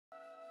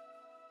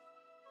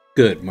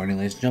Good morning,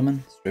 ladies and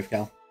gentlemen. It's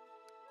Gal.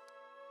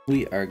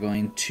 We are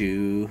going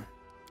to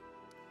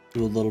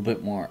do a little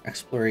bit more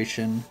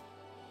exploration.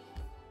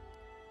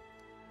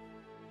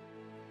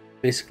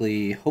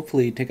 Basically,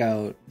 hopefully take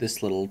out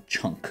this little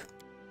chunk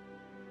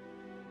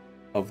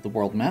of the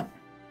world map.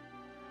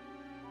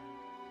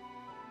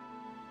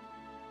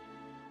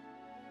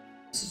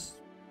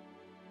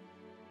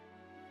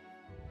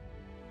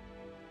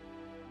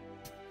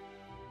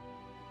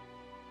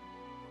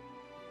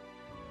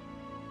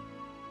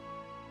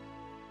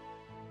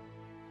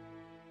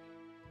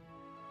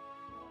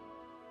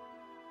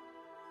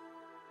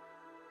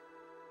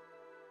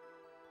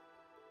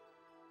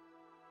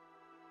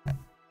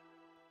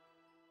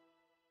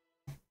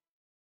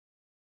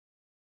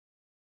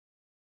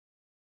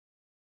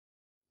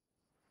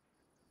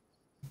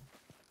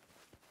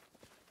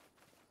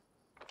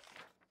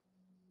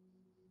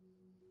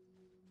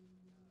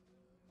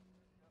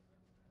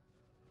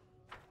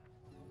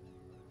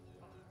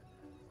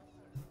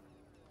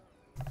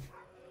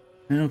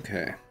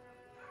 Okay.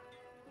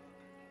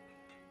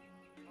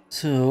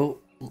 So,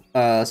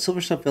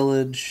 Silverstuff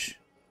Village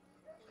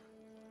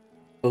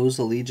owes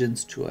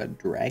allegiance to a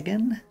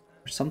dragon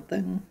or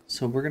something.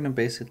 So we're gonna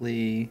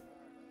basically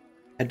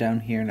head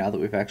down here now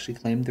that we've actually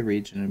claimed the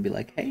region and be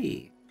like,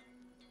 hey,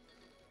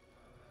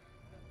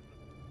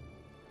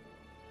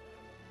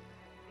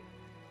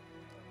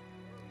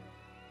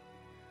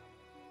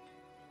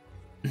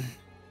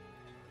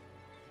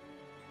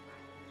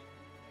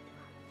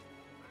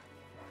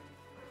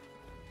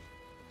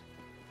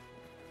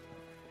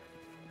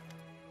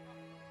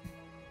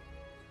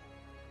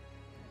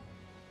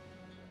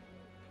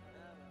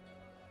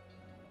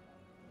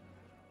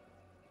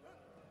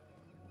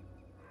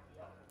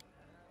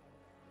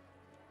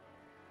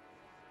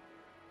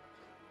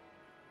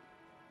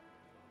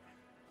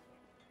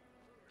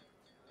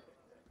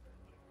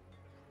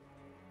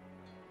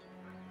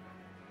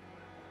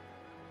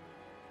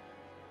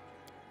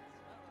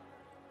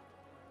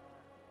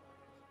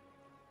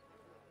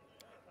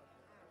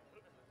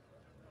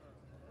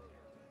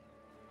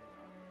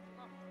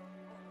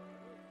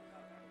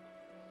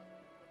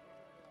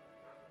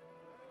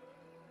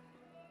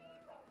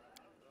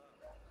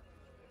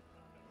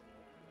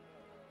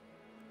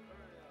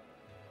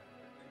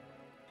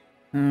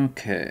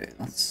 okay,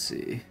 let's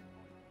see.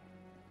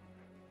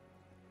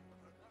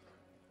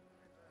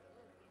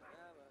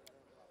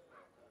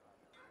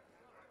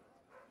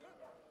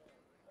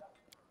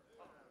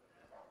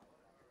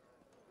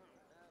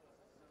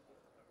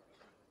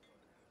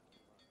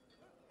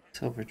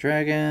 Silver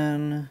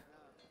Dragon.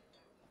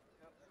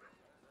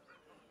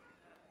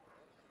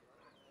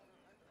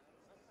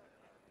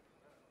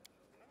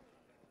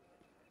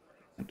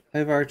 And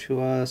Ivar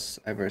to us.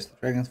 Ivar's the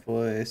dragon's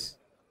voice.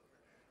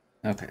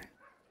 Okay.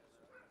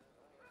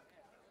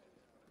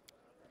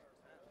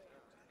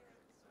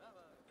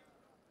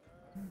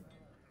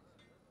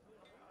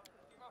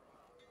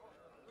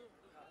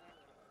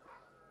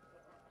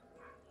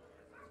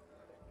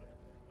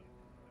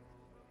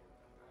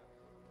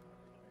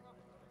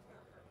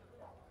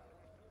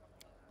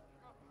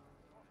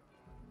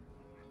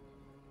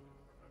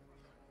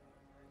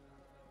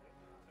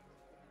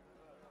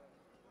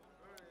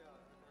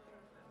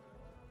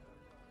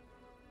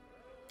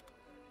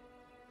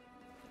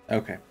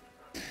 Okay.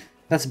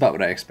 That's about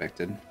what I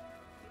expected.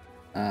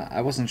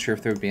 I wasn't sure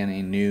if there would be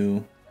any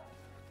new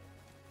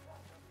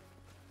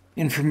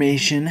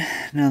information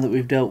now that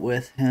we've dealt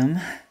with him.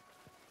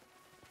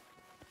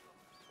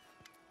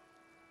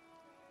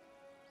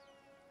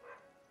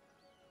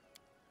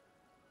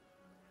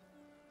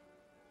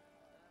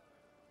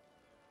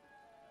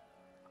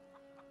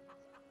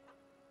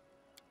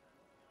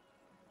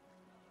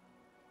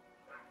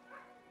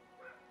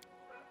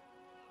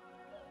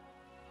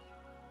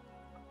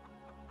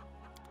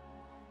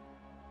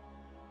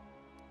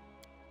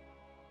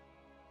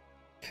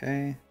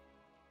 Okay.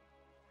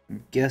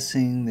 I'm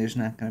guessing there's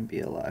not going to be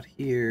a lot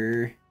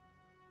here.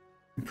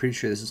 I'm pretty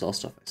sure this is all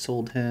stuff I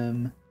sold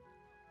him.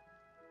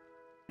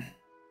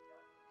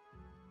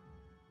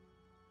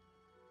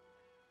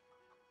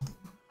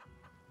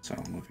 So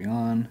moving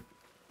on.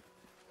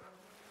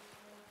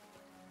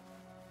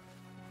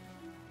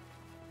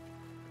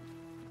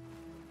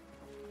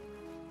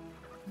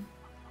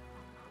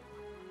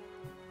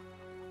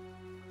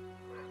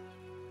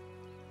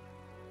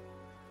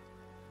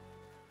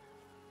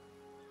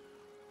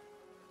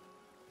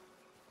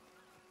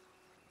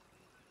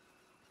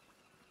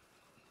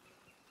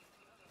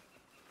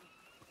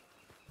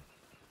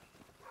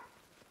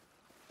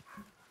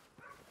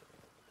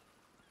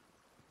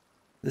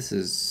 This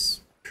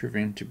is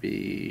proving to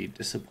be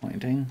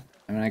disappointing.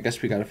 I mean, I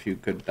guess we got a few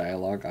good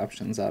dialogue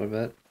options out of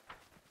it,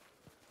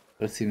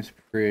 but it seems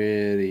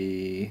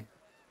pretty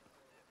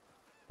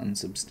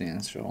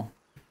unsubstantial.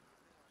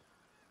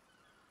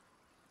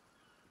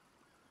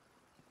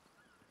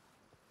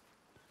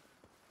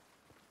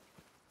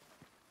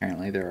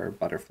 Apparently there are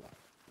butterflies.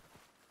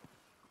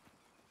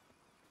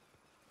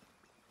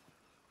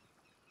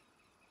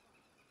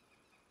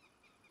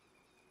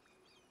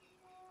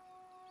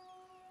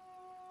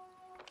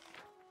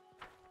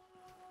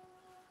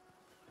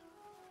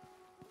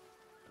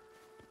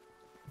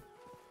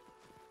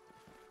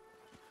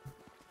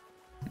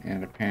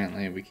 And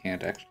apparently we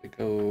can't actually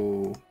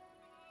go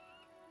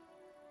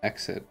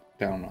exit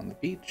down on the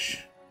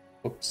beach.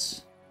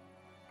 Whoops.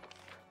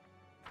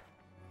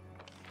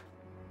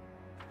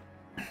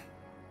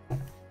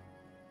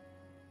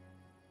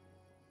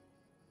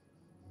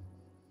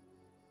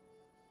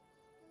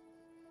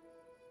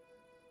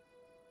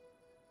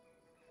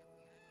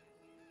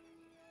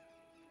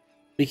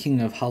 Speaking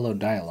of hollow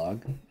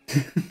dialogue,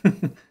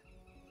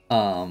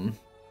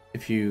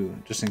 if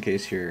you, just in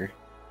case you're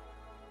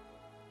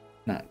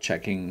not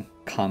checking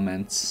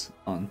comments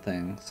on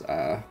things,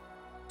 so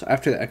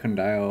after the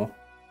Econdio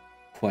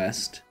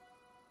quest,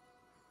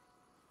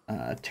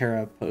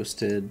 Tara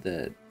posted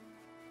that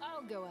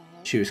I'll go ahead.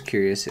 she was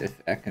curious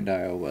if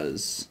Econdio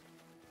was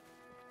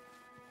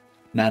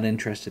not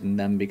interested in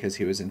them because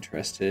he was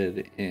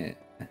interested in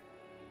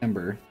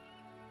Ember,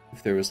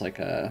 if there was like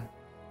a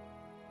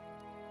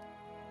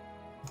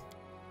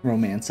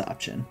romance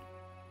option,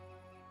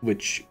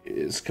 which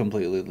is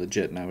completely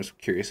legit, and I was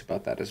curious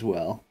about that as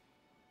well.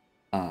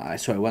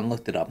 So I went and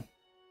looked it up,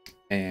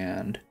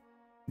 and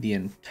the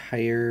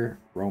entire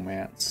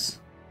romance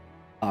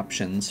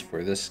options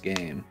for this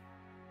game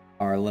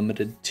are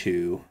limited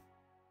to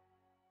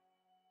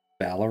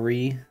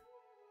Valerie,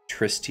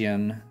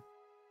 Tristian,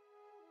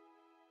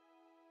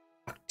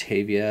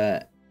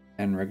 Octavia,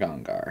 and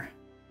Ragangar.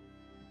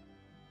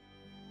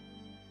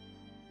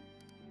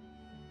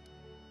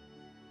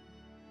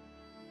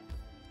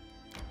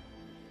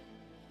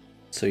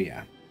 So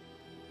yeah,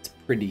 it's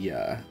pretty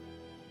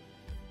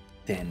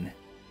thin.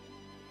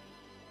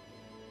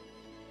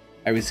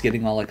 I was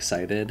getting all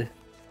excited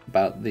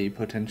about the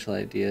potential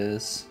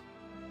ideas.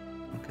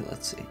 Okay,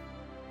 let's see.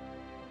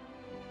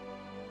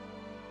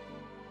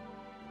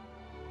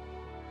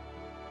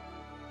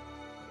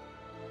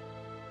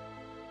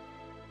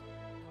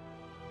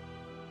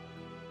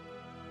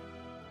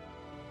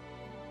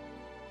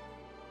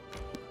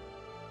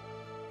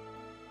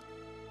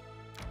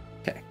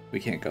 Okay, we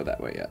can't go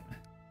that way yet.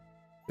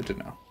 Good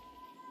to know.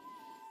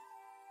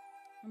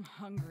 I'm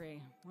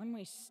hungry. When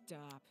we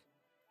stop?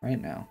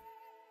 Right now.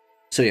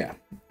 So yeah,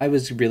 I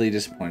was really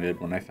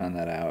disappointed when I found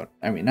that out.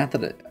 I mean, not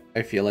that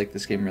I feel like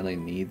this game really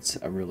needs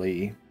a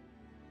really...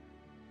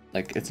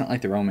 Like, it's not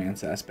like the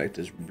romance aspect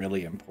is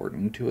really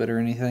important to it or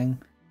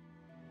anything.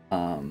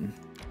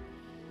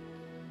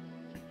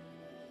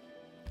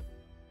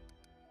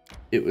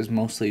 It was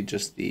mostly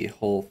just the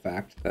whole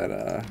fact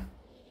that,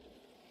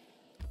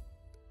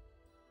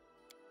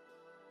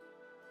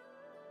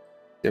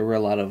 there were a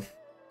lot of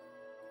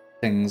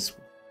things,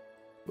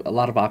 a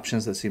lot of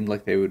options that seemed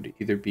like they would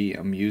either be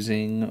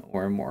amusing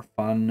or more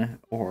fun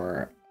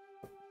or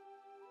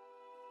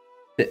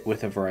fit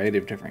with a variety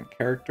of different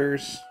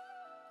characters.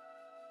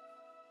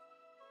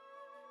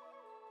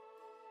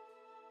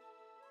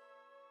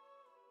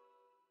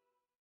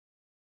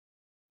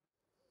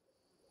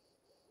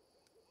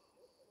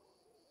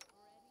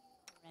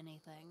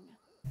 Anything.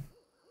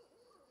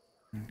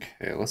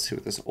 Okay, let's see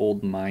what this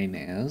old mine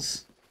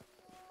is.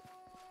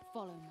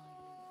 Follow my lead.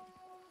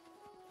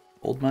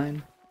 Old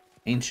mine?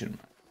 Ancient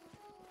mine.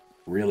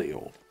 Really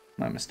old.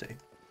 My mistake.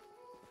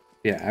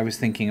 Yeah, I was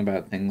thinking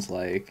about things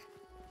like,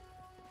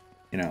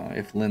 you know,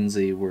 if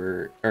Lindsay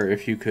were, or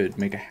if you could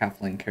make a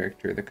halfling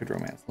character that could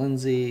romance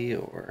Lindsay,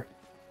 or,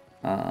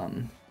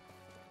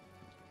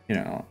 you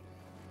know,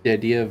 the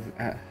idea of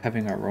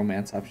having a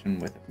romance option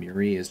with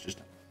Muri is just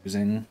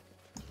amusing.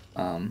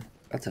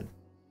 That's a,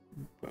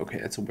 okay,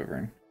 that's a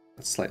wyvern.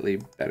 That's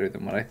slightly better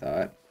than what I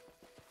thought.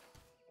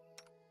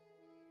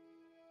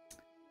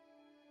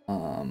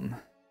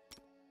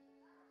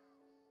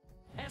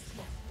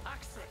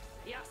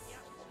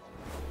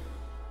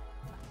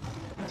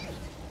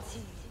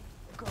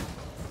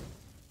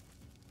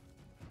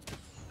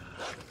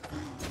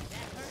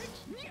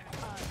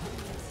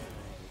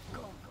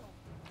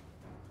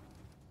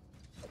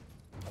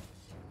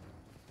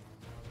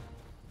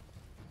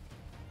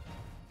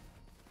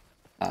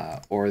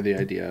 Or the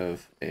idea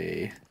of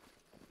a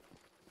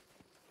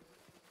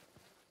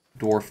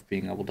dwarf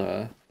being able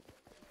to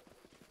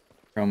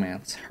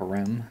romance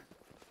Harem.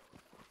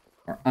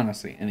 Or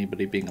honestly,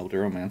 anybody being able to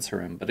romance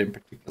Harem, but in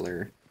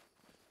particular,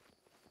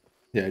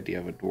 the idea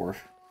of a dwarf.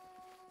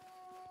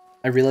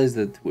 I realize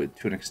that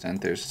to an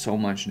extent there's so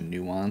much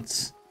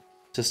nuance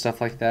to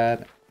stuff like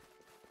that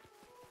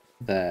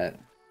that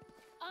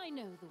I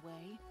know the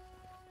way.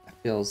 it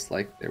feels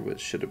like there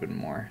should have been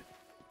more.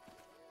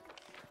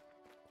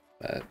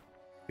 But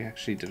we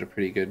actually did a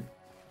pretty good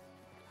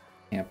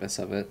campus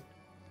of it.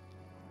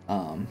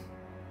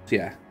 So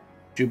yeah,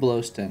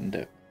 Jubilost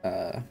and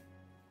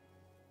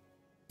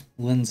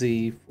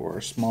Lindsay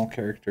for small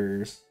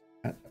characters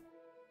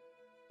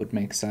would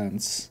make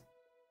sense.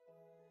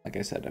 Like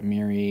I said,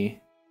 Amiri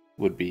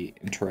would be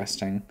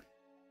interesting.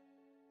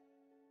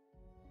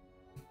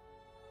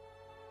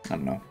 I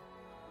don't know.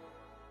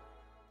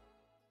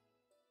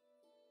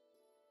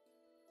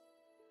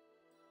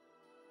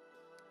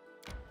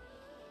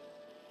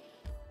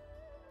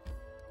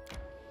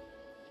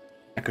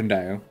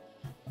 Econdio,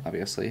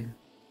 obviously.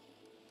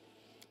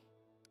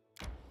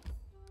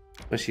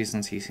 Especially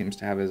since he seems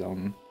to have his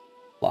own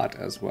plot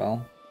as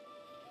well.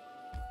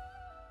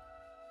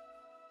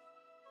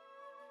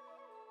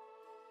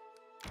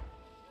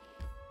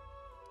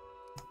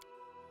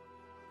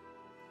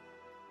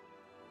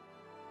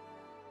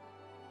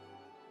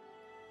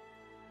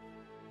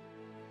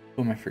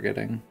 Who am I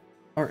forgetting?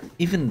 Or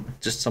even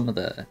just some of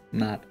the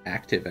not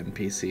active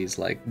NPCs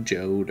like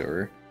Jode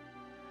or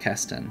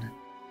Keston.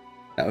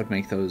 That would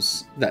make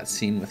that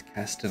scene with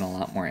Keston a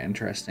lot more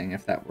interesting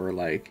if that were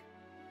like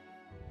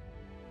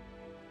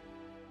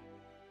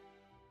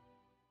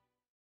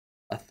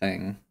a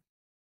thing.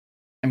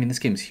 I mean, this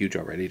game's huge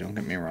already, don't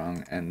get me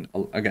wrong, and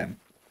again,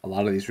 a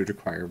lot of these would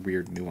require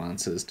weird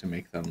nuances to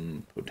make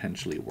them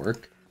potentially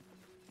work.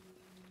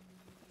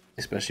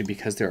 Especially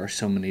because there are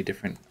so many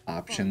different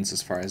options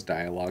as far as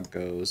dialogue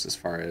goes, as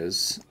far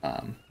as,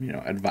 you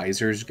know,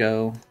 advisors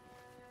go.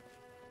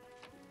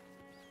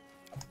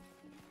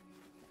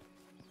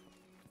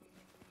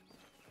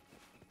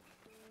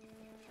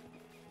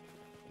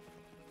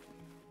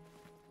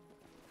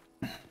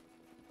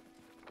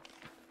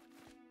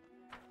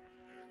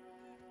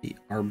 The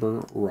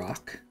Arbor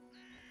Rock.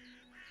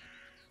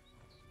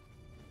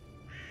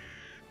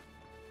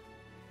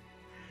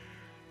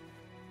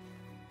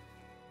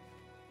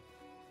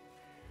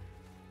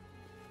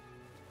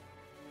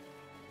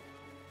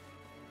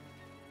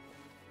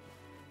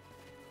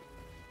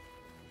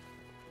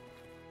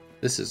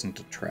 This isn't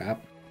a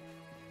trap.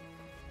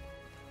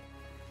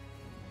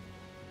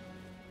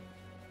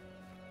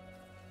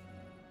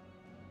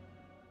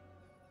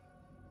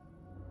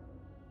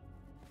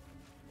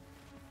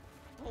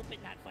 Hope it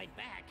not fight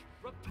back.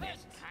 Repent.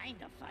 Kind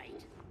of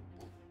fight.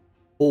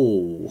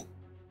 Oh.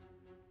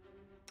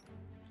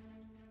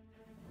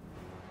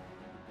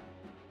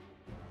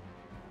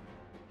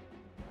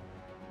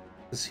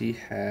 Does he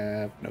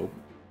have... Nope.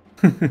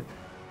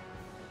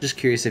 Just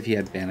curious if he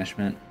had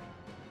banishment.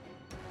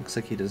 Looks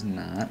like he does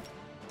not.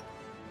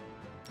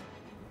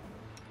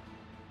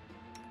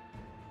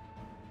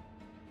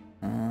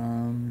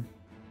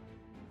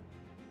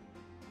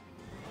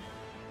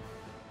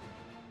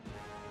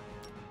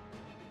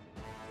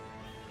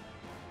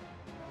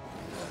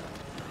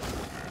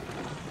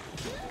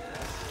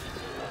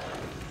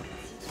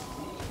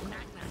 Not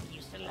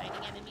used to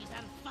lighting enemies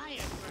on fire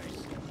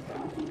first.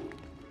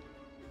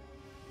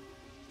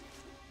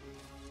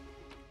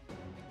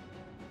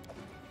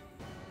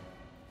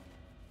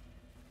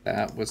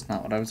 That was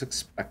not what I was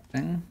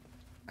expecting.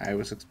 I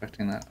was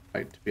expecting that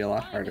fight to be a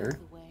lot harder. I know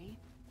the way.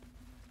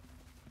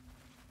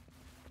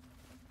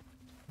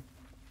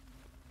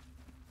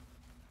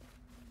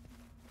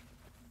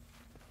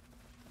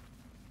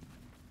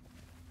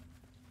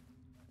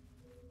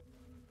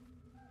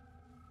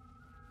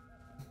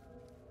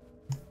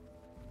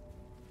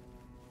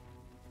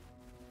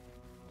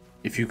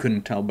 If you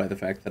couldn't tell by the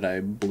fact that I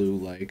blew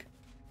like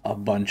a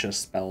bunch of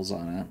spells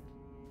on it.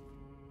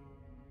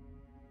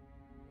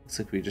 Looks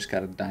like we just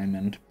got a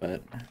diamond,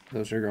 but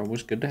those are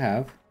always good to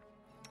have.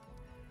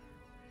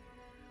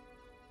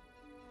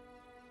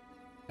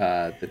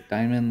 The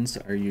diamonds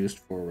are used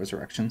for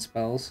resurrection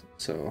spells,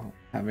 so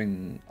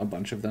having a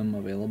bunch of them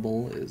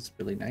available is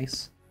really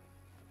nice.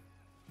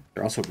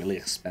 They're also really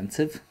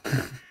expensive.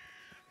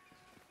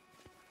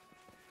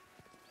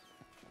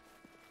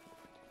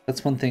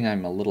 That's one thing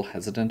I'm a little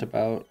hesitant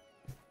about.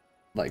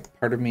 Like,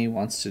 part of me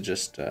wants to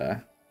just,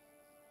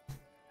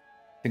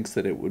 thinks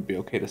that it would be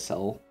okay to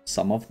sell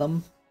some of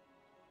them.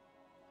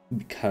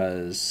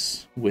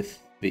 Because with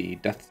the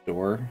Death's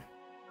Door,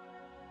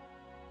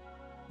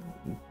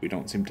 we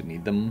don't seem to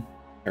need them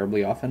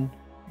terribly often.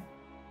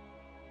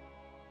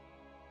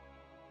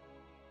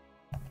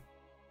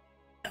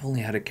 I've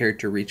only had a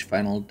character reach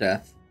final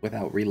death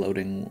without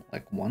reloading,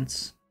 like,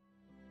 once.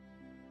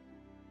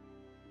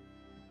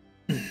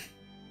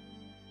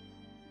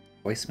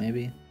 Twice,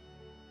 maybe?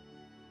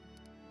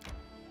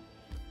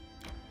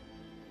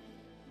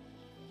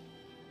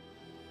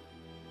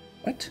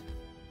 What?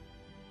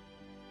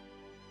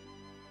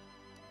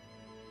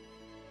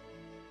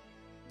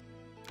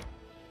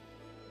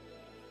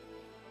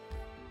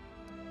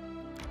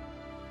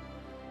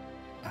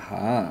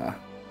 Aha.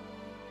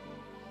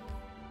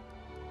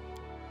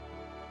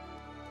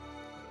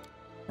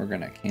 We're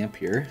gonna camp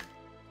here.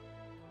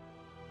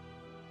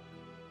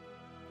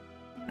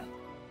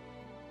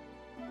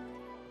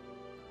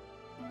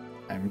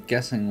 I'm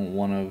guessing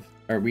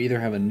or we either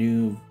have a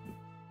new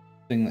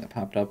thing that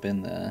popped up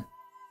in the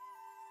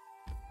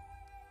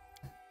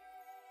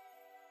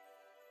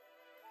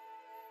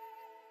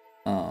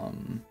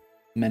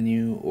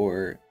menu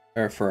or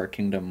for our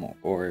kingdom,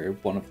 or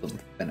one of them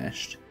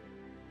finished.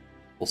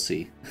 We'll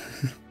see.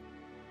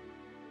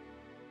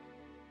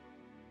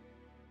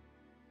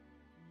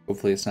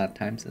 Hopefully it's not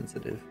time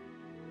sensitive.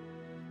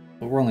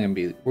 But we're only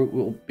gonna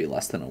we'll be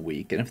less than a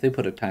week, and if they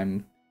put a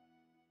time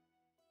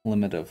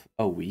limit of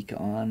a week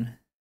on,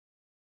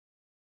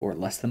 or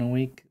less than a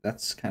week,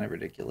 that's kind of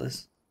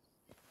ridiculous.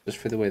 Just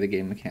for the way the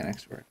game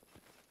mechanics work.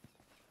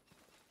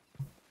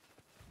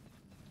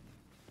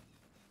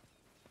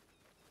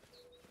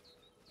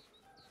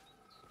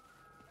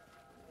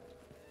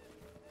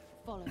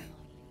 Follow my lead.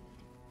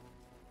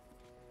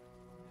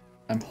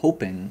 I'm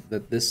hoping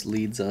that this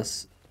leads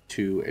us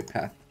to a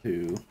path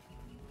to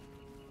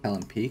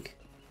Helen Peak.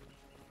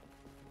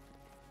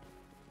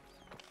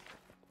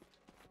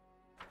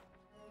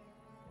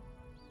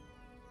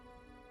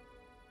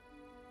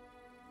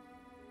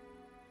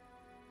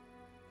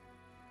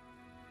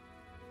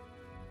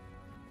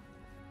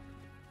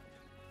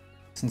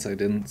 Since I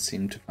didn't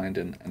seem to find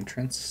an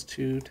entrance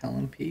to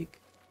Talon Peak,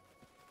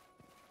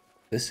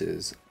 this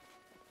is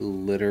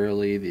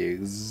literally the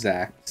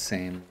exact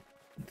same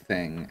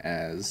thing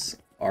as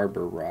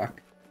Arbor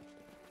Rock,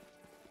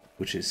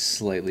 which is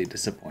slightly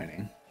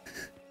disappointing.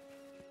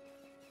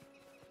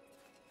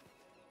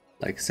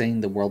 Like, saying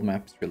the world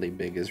map's really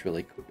big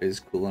is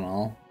cool and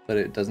all, but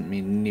it doesn't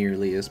mean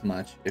nearly as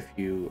much if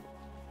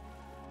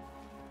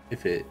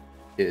it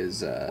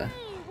is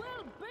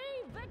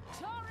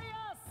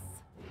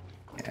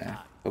yeah,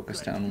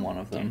 focus down one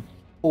of them.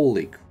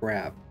 Holy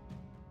crap.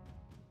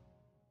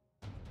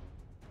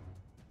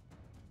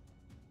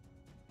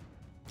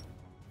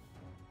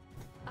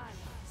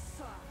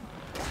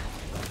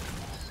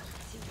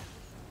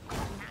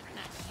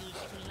 Not used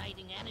to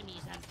lighting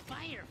enemies on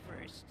fire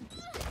first.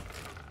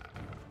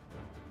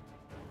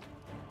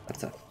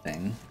 That's a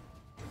thing.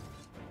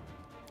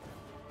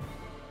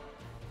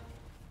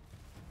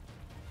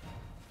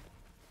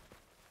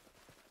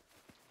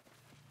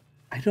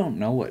 I don't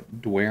know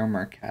what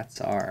Dwemer cats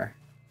are.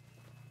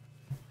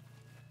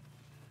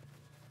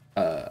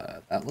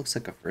 That looks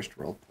like a first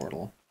world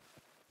portal.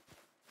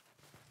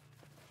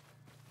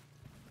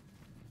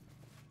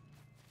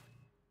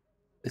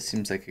 This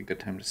seems like a good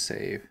time to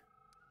save.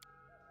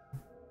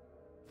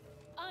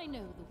 I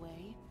know the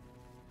way.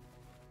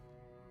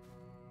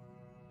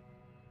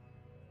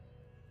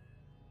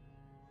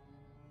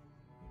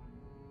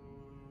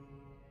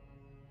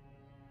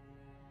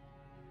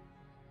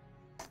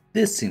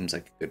 This seems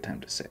like a good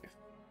time to save.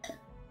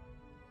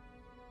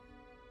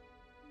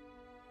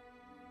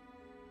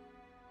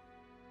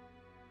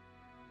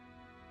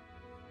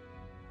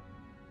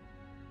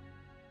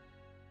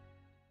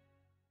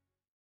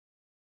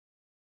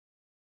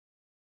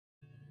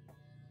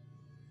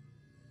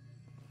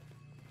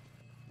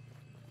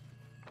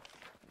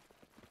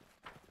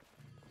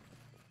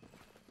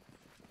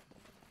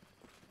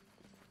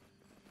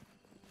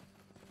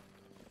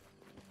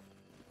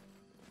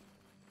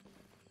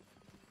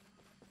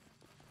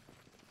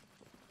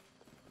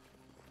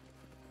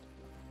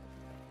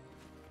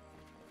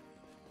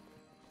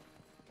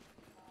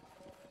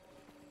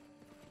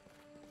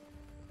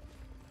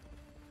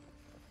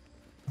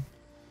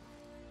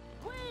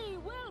 We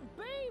will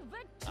be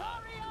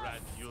victorious!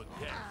 Grant you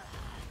death.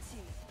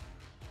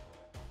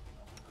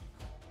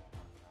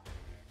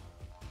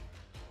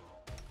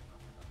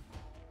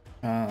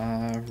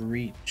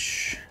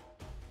 Reach.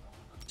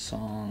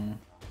 Song.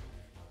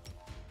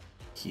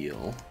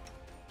 Heal.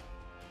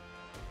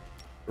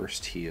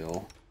 First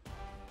heal.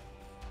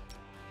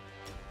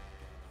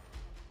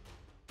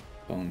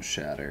 Bone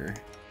shatter.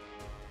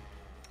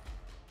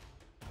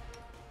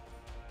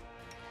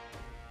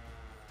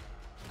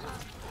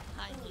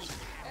 Kindly.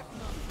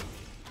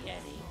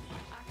 Getting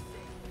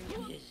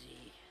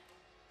busy.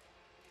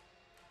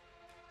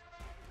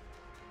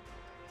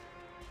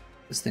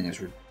 This thing is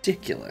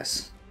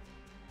ridiculous.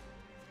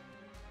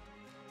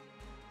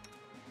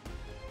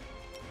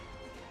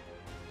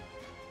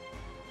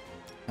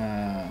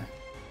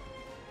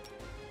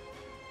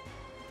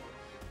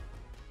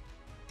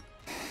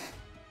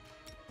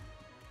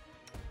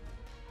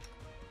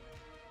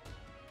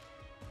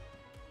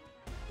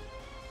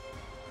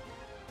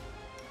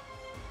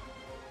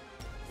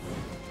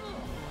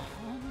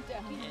 Calm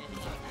down.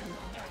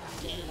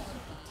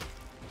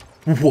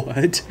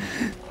 What?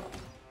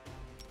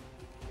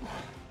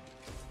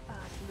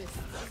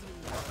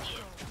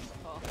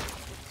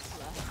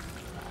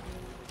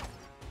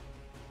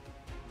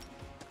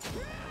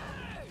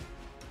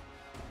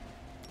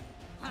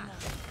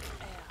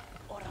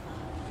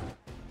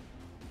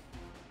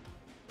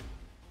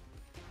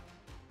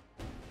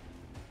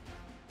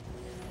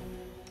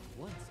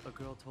 Once a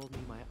girl told me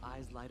my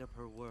eyes light up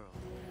her world.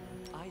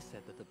 I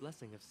said that the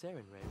blessing of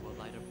Sarenrae will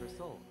light up her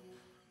soul.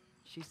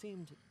 She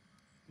seemed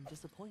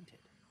disappointed.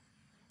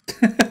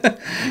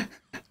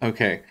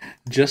 Okay,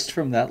 just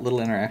from that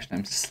little interaction,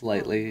 I'm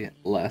slightly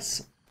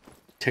less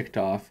ticked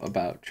off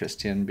about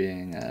Tristian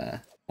being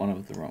one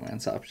of the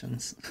romance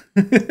options.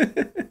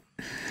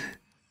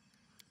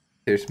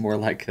 There's more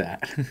like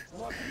that.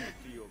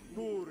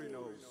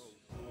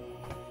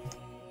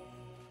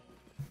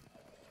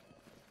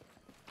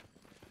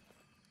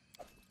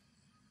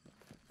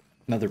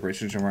 Another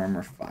Braces of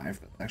Armor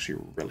 5, that's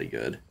actually really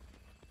good.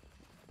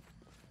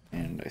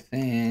 And I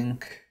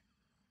think,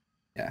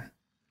 yeah,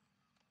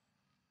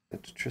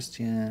 that's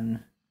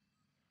Tristian.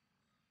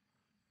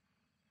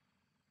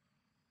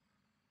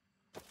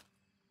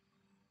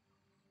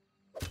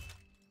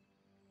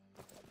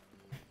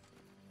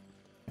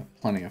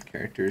 Plenty of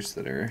characters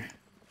that are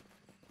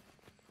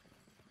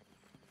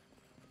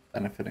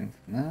benefiting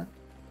from that.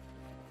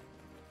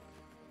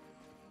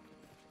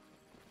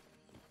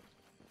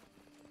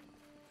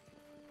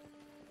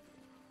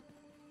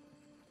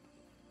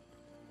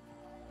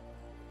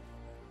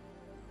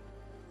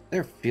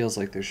 There feels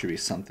like there should be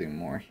something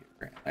more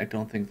here. I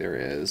don't think there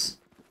is.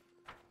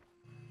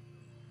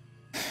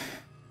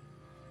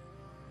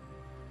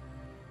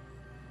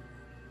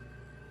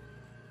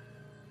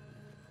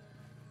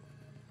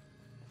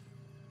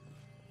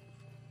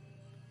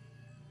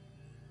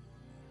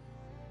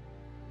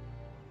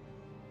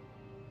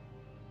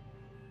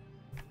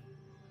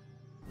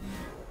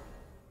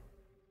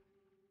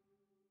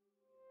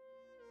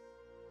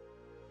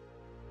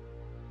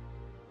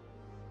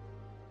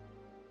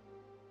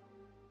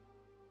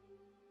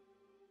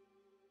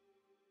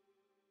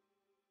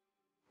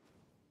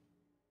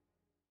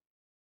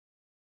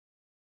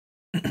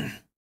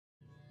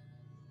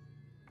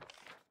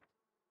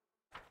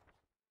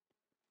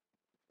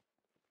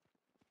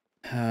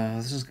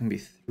 This is going to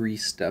be 3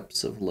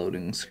 steps of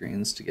loading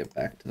screens to get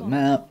back to the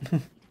map.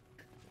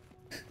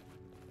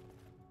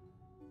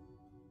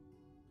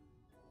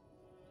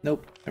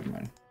 Nope, never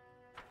mind.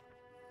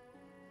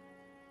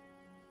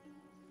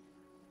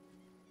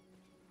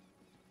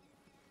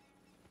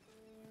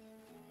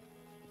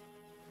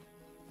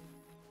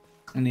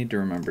 I need to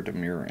remember to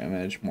mirror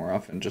image more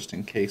often just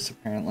in case,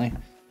 apparently.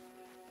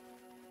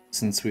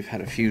 Since we've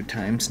had a few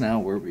times now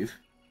where we've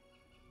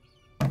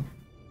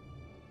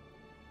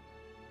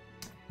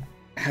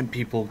had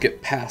people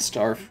get past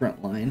our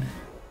front line.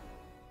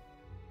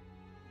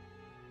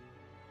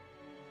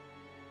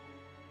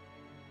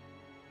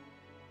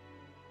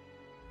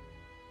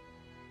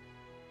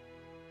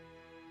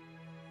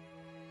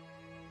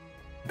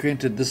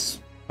 Granted, this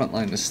front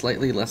line is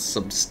slightly less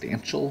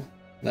substantial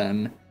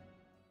than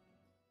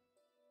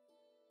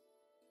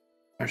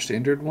our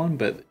standard one,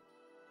 but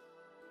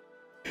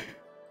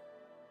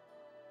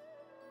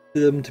for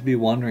them to be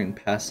wandering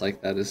past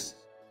like that is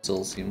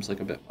still seems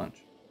like a bit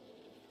much.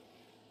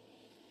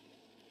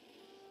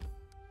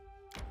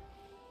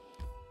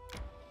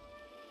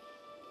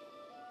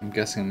 I'm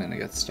guessing I'm gonna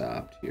get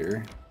stopped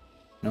here.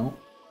 No?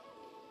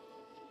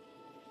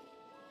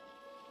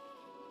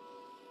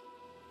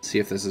 See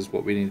if this is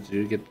what we need to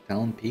do to get to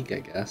Talon Peak, I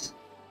guess.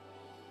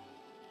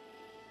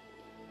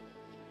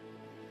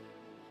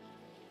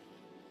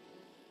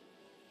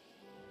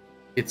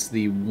 It's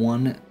the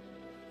one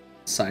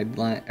side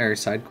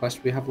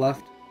quest we have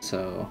left,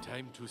 so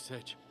Time to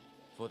search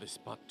for the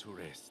spot to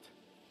rest.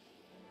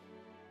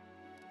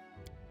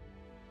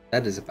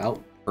 that is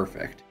about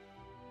perfect.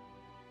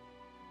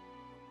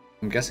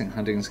 I'm guessing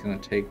hunting is gonna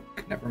take.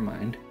 Never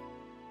mind.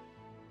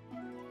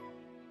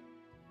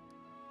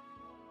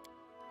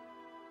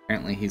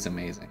 Apparently, he's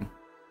amazing.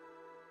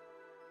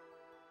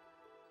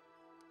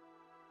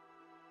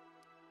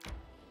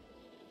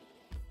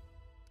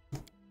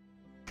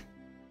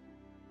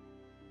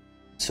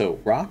 So,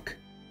 the rock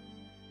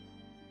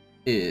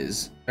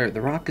is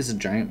a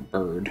giant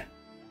bird.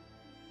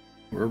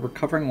 We're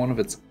recovering one of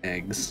its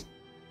eggs,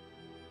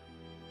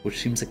 which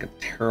seems like a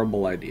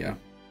terrible idea.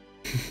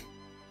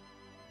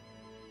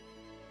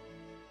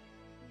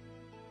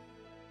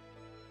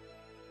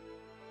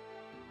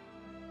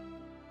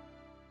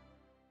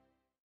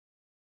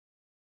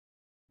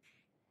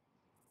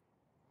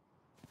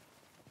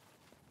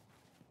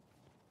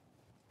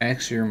 I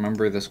actually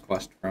remember this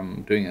quest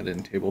from doing it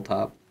in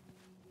tabletop.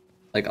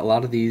 Like, a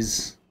lot of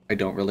these I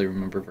don't really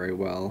remember very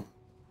well.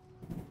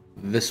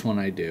 This one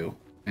I do.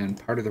 And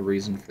part of the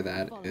reason for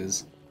that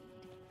is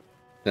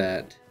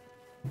that...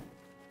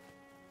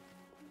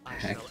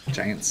 Heck,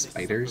 giant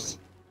spiders?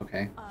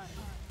 Okay.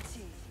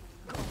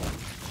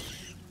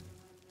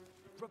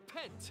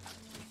 Repent.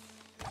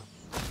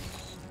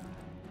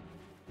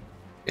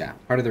 Yeah,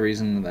 part of the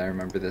reason that I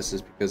remember this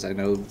is because I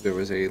know there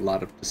was a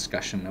lot of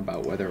discussion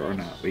about whether or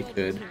not we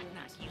could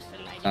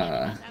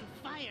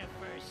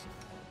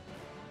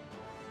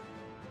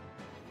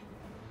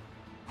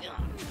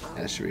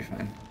that should be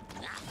fine.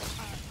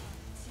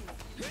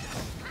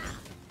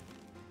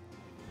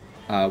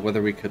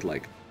 Whether we could,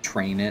 like,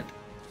 train it.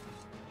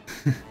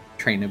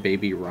 Train a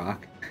baby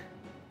rock.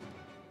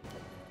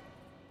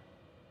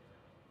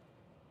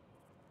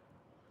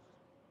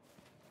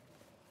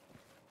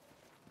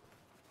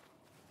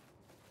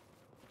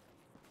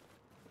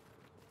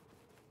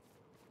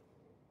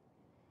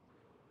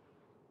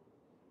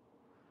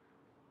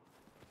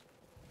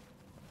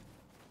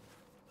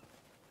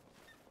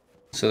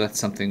 So that's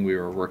something we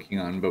were working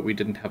on, but we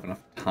didn't have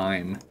enough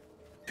time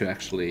to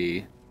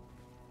actually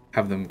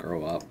have them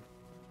grow up.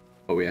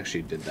 But we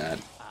actually did that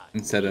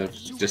instead of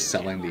just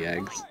selling the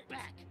eggs.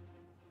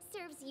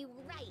 Serves you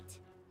right.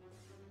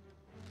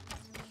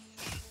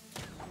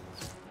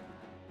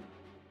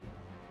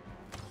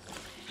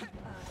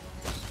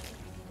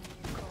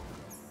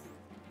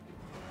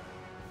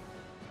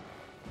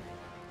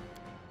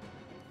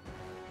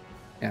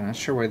 Yeah, I'm not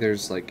sure why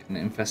there's like an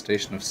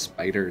infestation of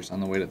spiders on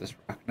the way to this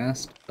rock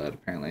nest, but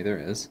apparently there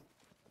is.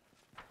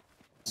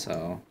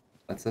 So,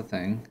 that's the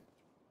thing.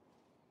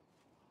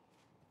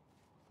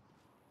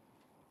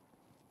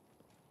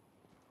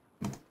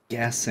 I'm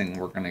guessing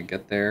we're gonna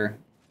get there,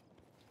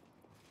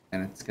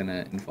 and it's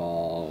gonna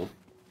involve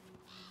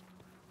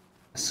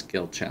a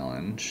skill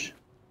challenge.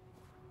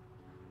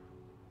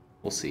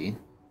 We'll see.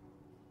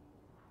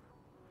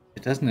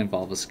 it doesn't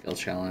involve a skill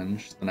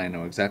challenge, then I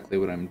know exactly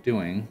what I'm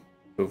doing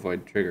to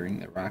avoid triggering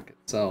the rock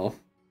itself.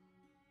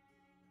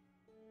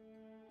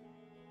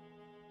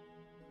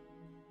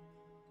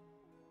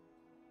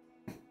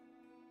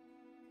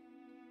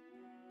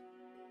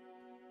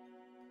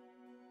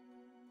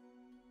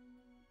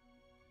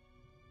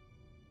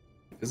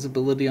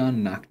 Visibility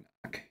on Knock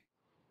Knock.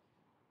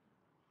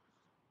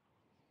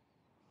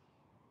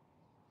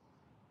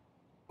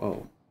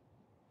 Whoa.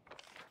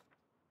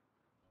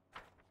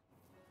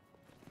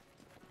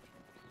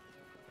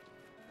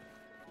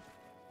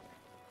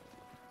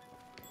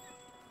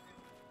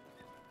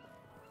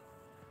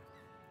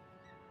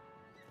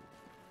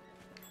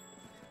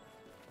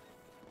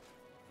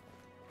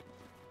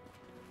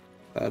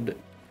 Thud,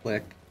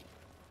 click.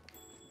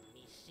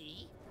 Me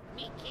see,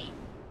 me keep.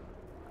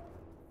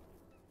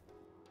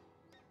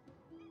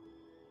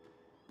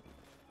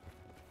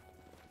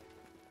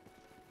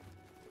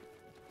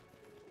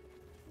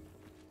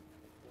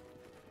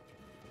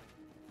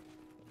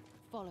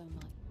 Follow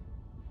my.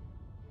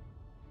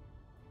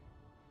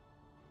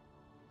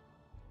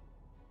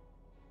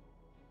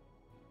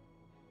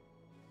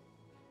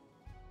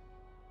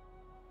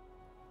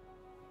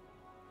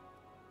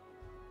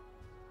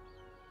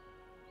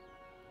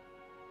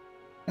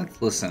 Let's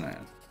listen in.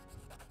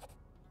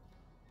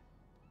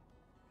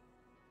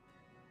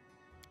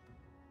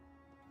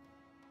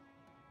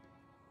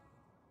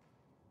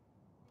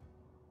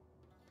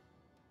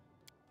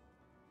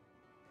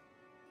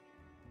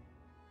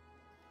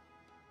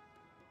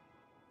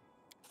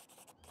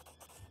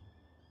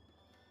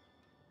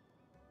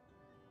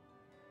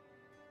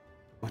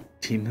 What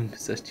demon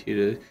possessed you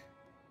to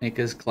make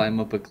us climb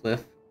up a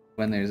cliff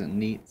when there's a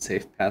neat,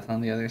 safe path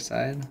on the other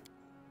side?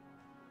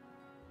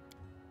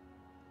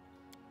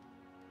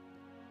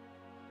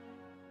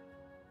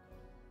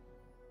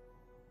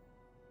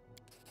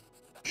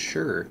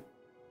 Sure.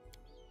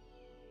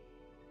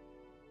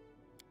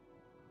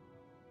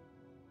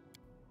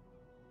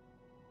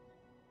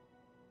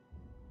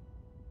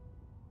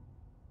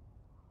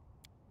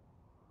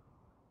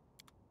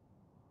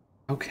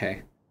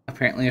 Okay.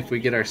 Apparently if we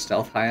get our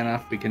stealth high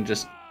enough, we can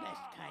just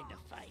Best kind of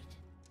fight.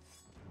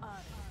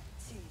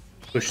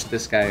 push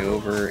this guy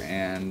over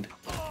and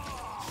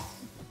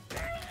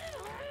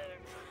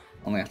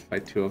only have to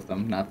fight 2 of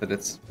them. Not that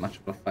it's much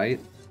of a fight.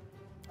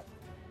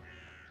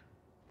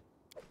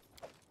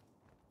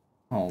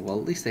 Oh, well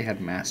at least they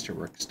had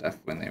masterwork stuff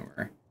when they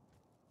were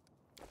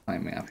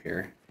climbing up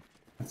here.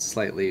 That's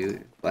slightly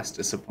less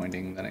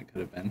disappointing than it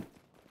could have been.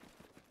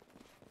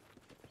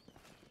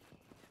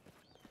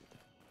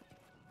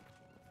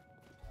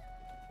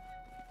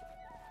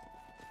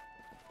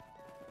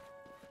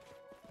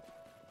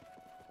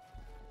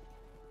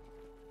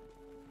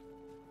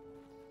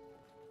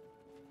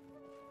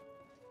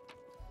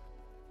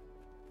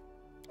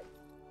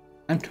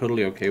 I'm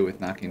totally okay with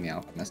knocking the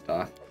alchemist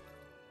off.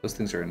 Those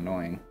things are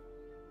annoying.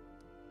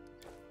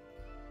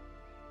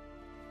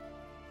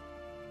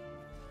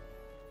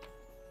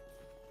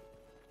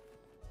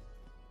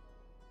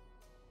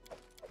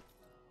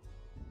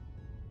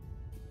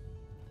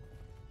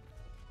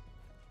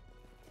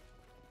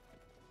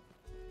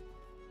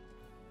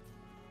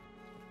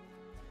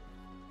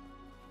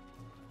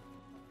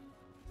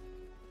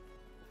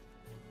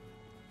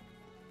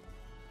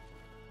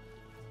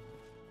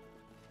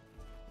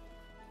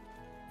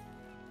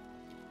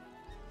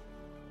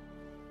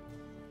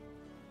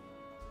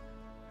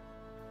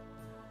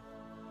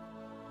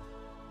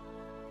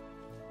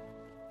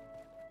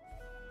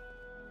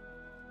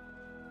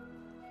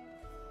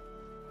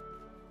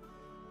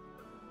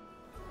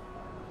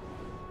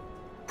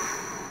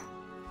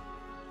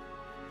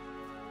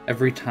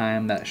 Every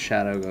time that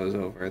shadow goes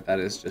over, that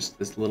is just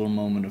this little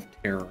moment of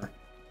terror.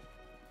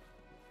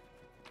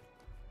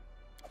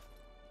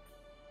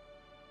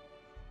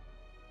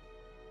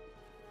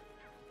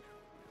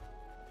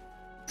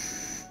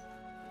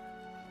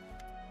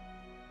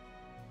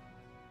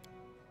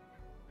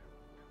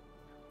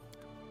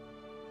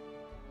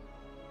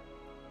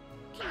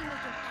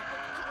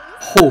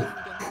 Oh,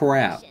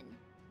 crap.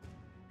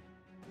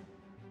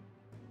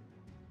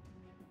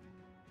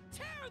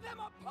 Tear them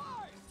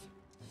apart!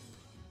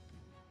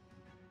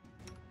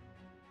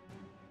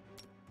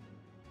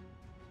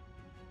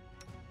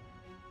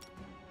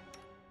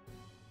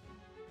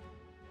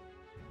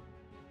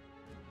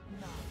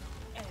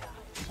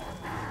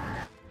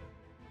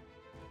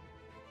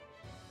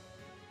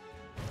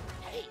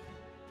 Hey!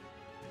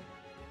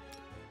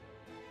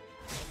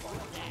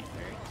 That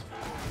hurt.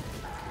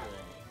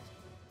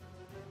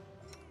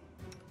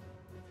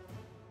 Good.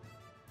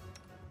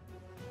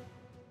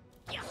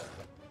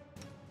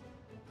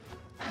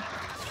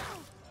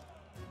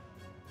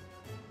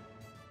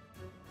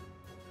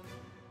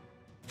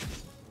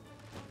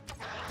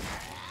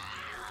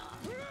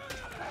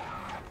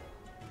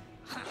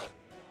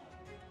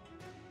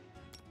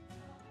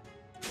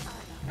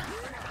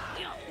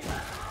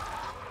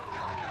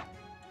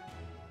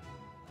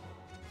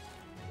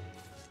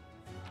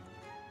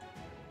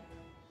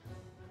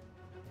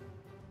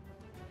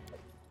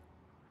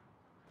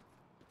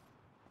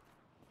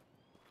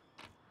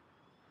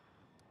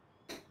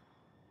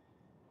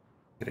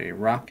 Get a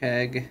rock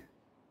egg.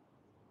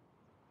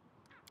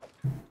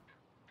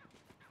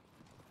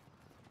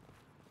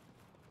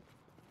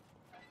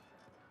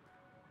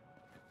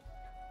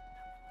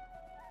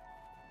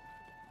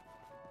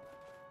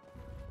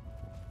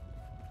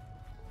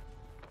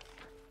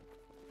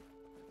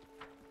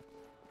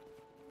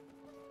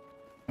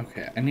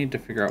 Okay, I need to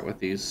figure out what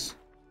these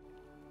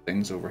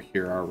things over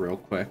here are real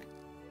quick.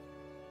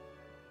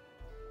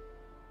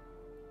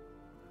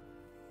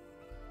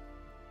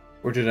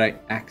 Or did I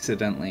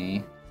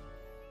accidentally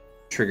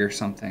trigger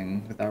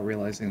something without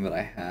realizing that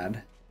I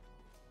had?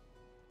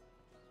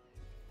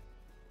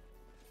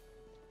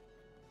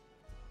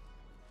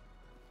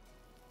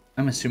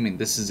 I'm assuming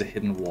this is a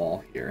hidden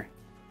wall here.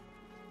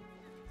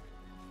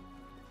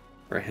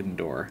 Or a hidden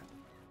door.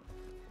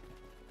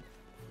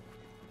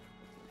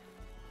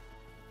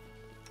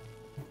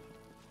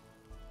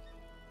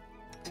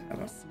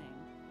 I'm listening.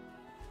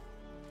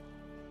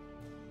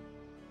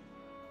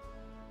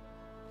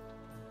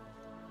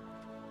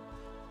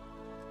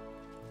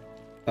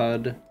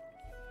 Thud.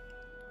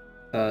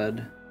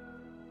 Thud.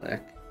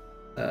 Click.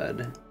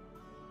 Thud.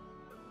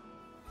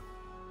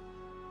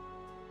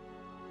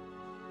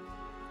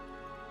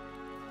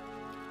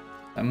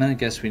 I'm gonna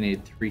guess we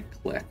need 3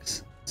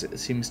 clicks. It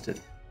seems to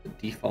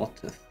default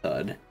to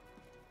thud.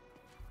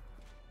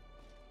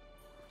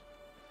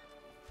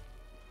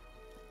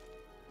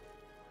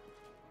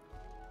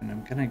 And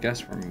I'm gonna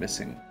guess we're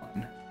missing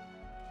one.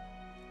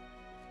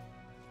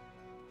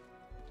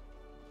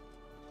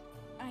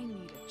 I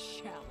need a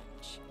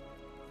challenge.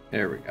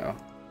 There we go.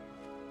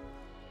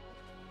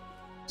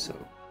 So,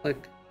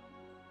 click.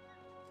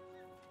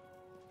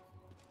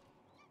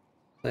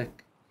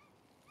 Click.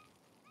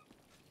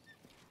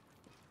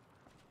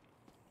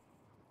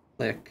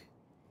 Click.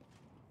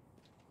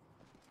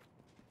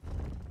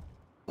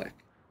 Click.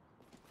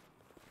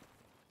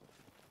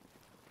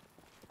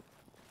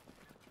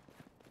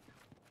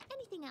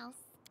 Anything else?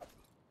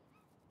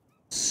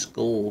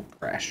 Skull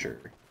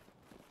Crasher.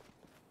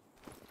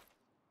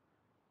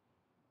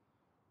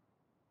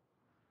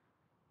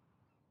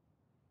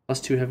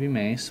 +2 heavy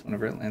mace.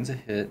 Whenever it lands a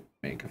hit,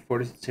 make a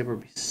fortitude save or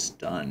be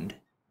stunned.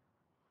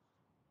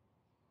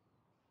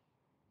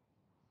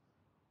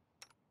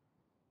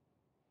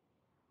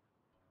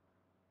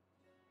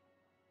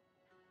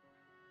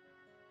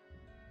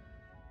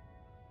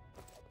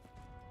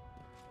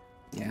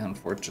 Yeah,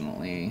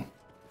 unfortunately,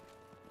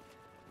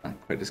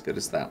 not quite as good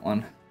as that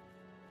one.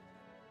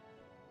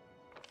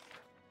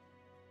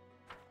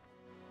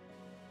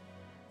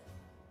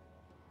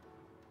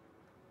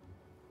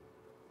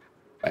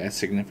 By a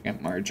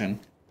significant margin.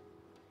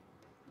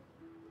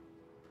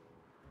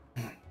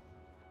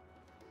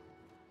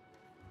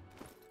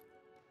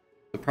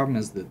 The problem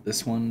is that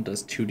this one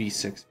does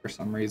 2d6 for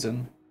some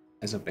reason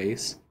as a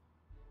base.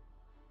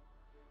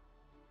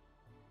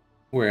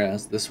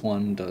 Whereas this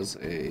one does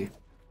a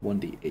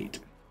 1d8.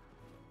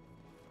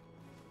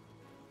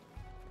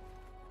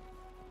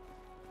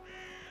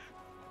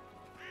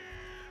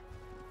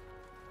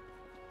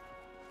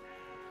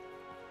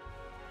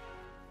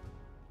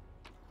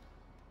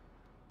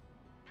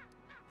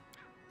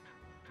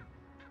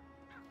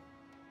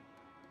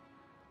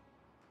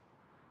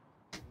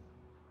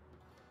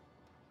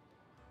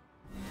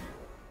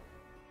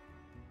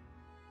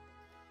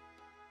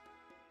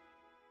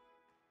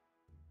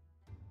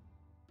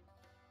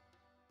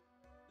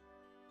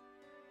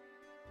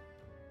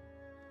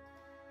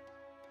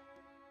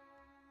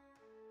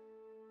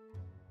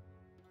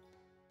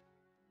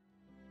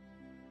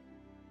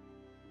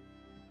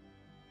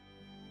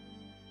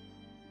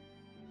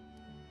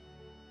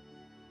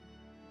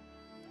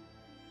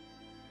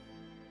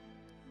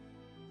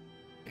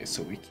 Okay,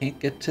 so we can't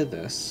get to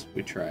this.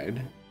 We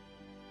tried.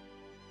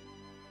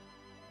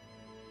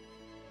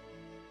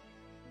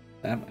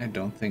 That I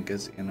don't think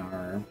is in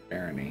our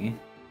barony.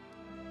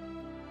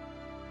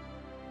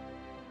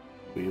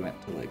 We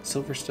went to like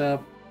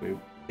Silverstep. We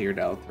cleared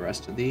out the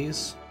rest of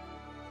these.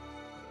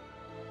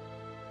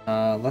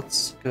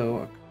 Let's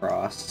go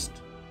across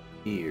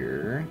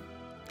here.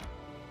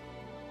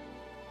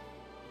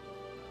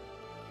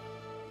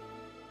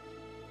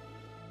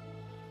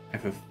 I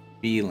have a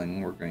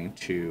feeling we're going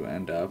to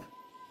end up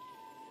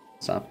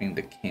stopping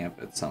to camp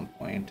at some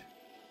point.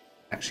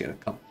 Actually, at a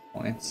couple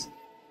points.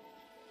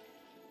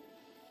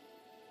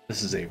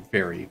 This is a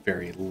very,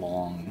 very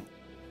long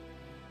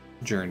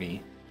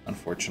journey,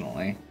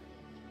 unfortunately.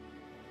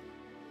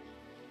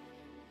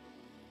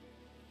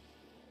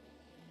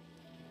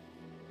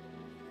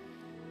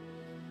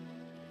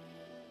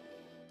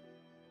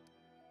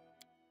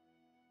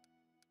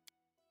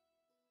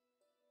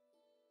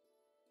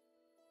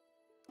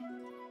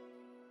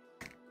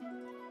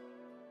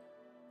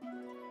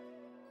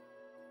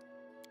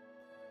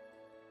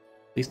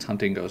 At least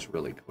hunting goes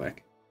really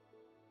quick.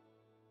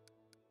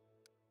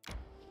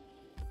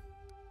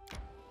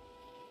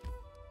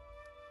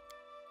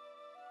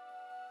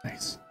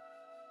 Nice.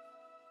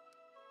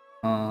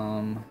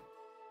 I'm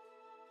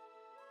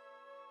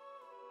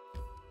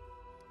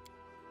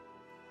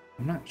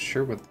not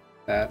sure what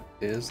that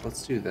is.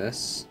 Let's do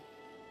this.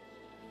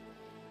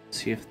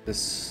 See if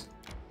this...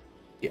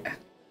 Yeah.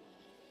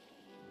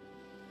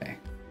 Okay.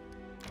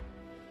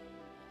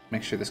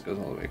 Make sure this goes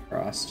all the way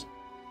across.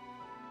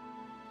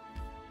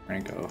 We're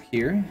gonna go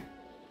here.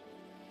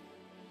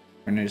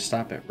 We're gonna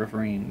stop at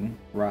Riverine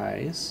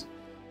Rise.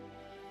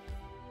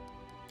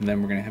 And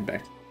then we're gonna head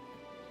back.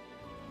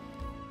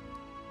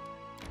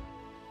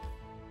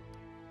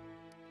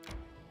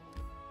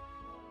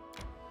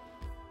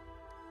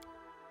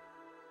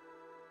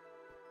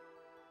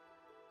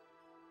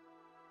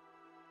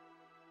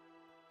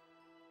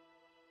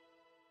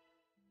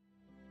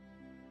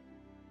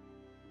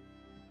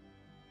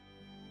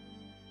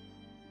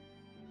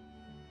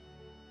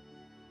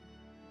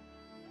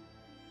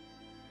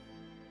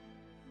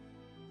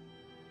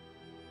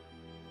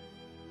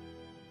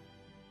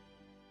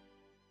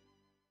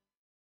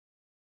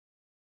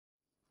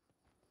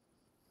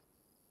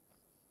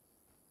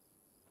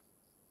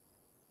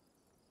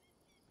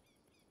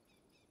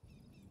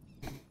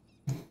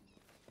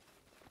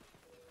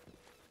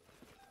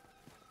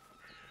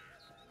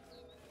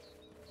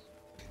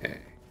 Okay.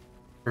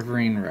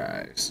 Riverine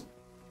Rise.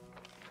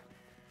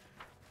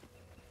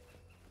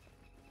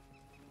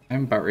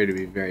 I'm about ready to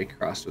be very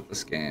cross with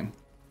this game.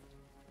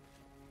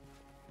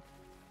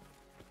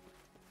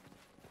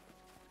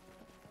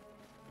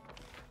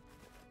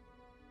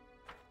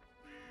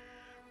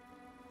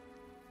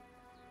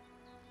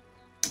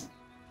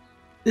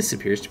 This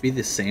appears to be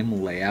the same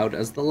layout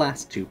as the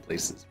last two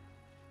places.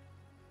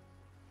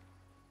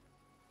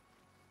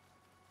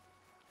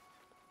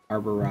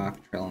 Arbor Rock,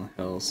 Trail in the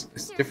Hills.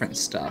 It's different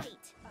stuff.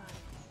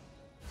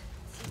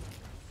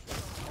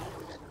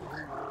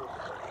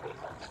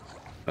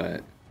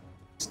 But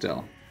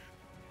still.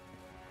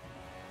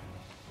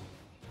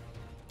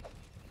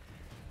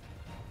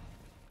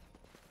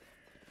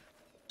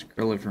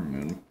 Scroll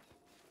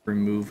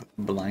remove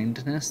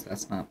blindness.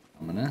 That's not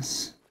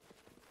ominous.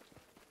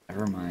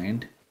 Never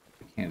mind.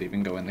 We can't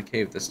even go in the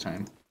cave this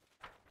time.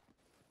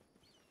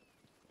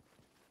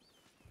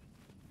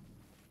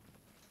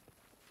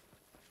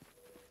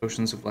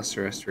 Potions of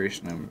Lesser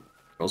Restoration and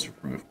Pearls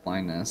of Remove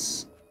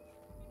Blindness.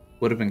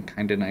 Would have been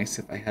kind of nice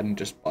if I hadn't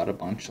just bought a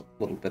bunch a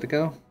little bit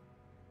ago.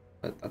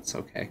 But that's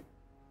okay.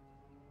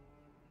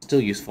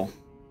 Still useful.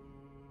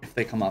 If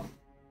they come up.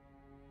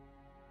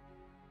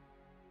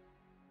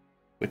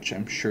 Which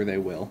I'm sure they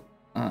will.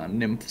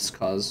 Nymphs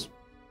cause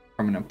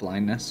permanent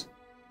blindness.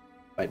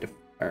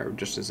 Or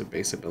just as a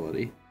base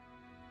ability.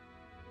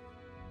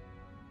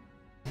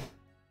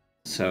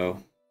 So,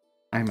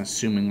 I'm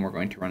assuming we're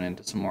going to run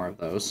into some more of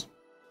those.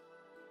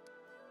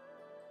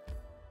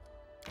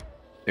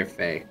 They're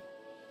Fae.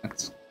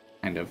 That's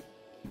kind of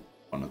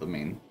one of the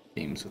main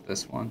themes with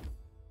this one.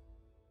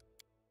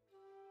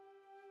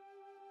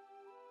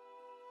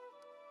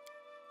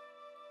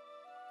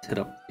 Let's hit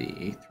up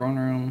the throne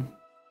room.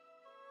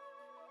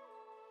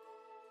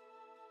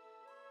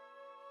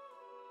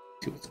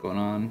 See what's going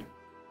on.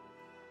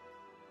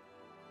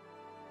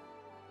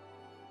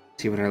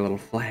 See what our little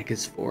flag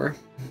is for.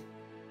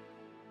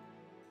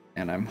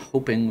 And I'm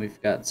hoping we've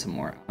got some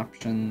more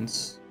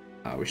options.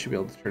 We should be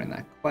able to turn in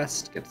that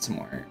quest, get some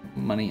more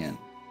money and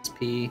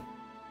XP.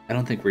 I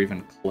don't think we're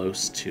even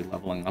close to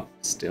leveling up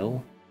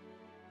still.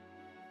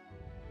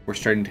 We're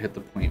starting to hit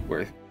the point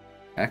where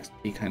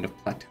XP kind of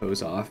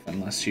plateaus off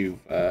unless you've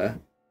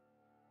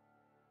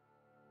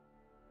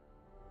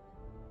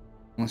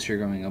unless you're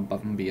going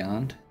above and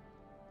beyond.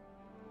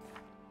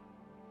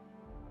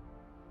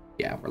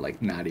 Yeah, we're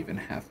like not even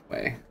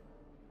halfway.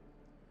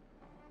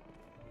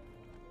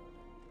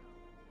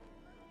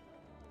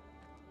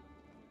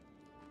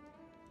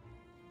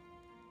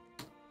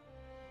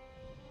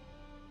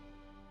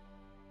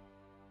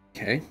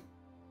 Okay.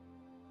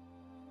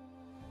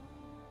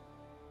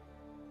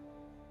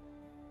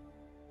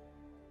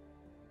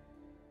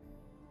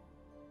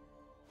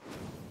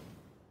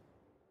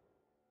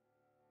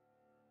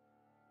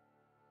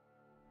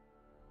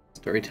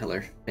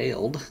 Storyteller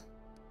failed.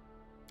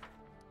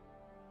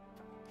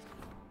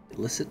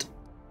 Illicit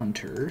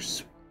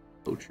hunters,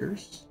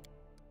 poachers,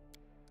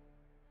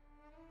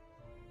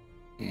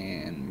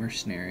 and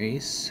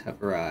mercenaries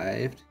have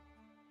arrived.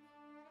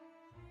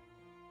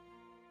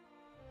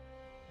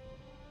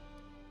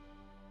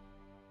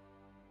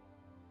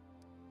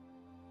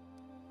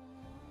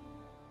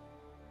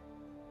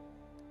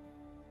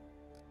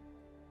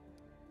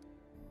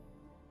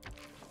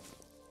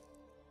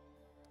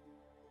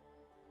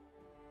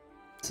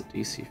 It's a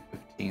DC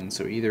 15,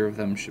 so either of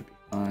them should be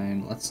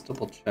fine. Let's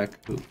double check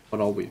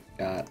what all we've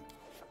got.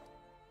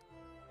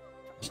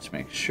 Just to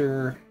make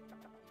sure.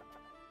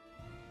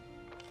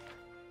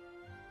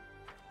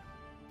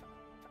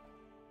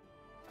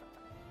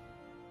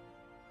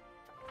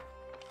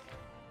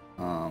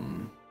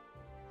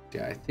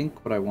 Yeah, I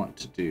think what I want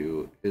to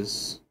do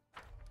is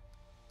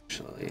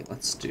actually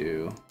let's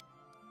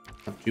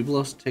have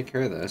Jubilos take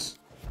care of this.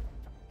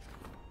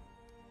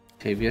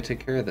 Tavia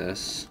take care of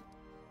this.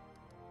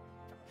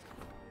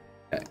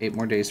 Got 8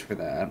 more days for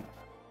that.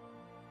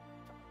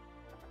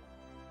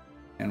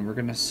 And we're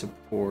gonna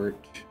support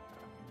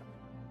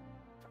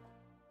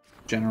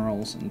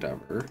General's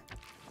Endeavor.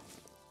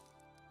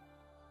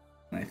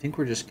 And I think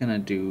we're just gonna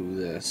do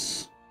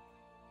this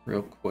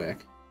real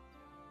quick.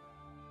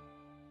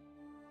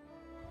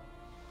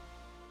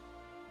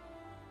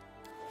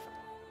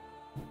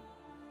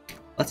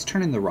 Let's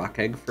turn in the rock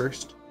egg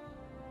first,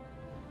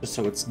 just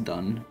so it's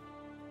done.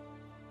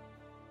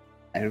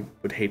 I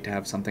would hate to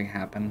have something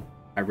happen.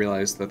 I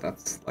realize that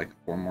that's like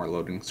 4 more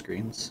loading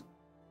screens.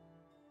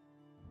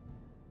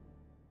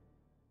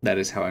 That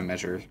is how I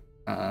measure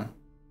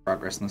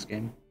progress in this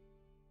game.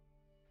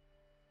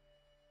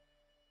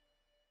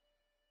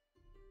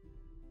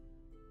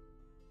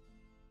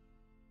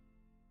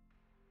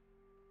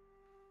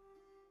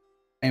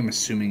 I am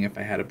assuming if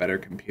I had a better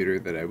computer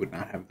that I would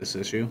not have this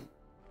issue.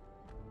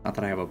 Not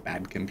that I have a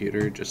bad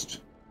computer,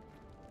 just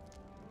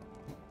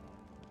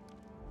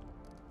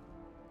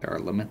there are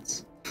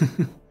limits.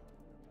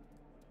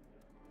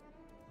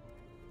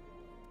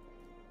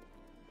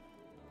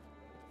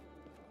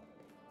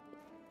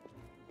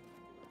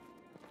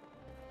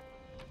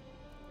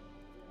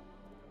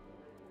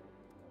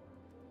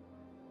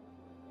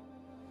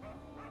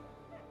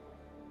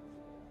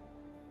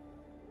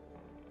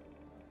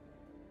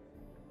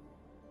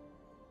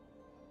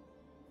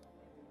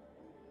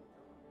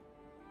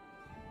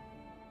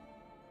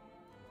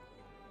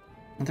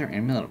 Another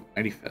amulet of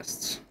mighty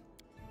fists.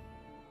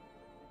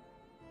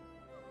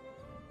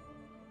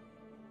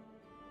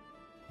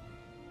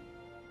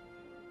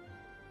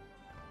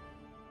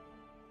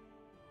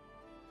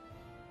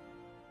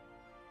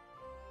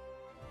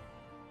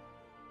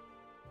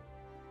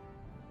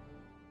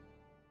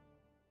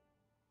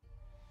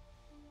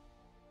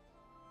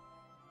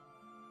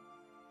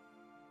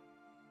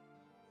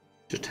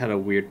 Just had a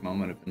weird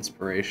moment of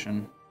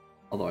inspiration.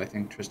 Although I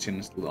think Tristan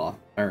is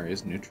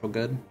is neutral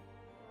good.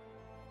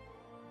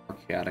 Or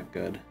chaotic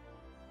good.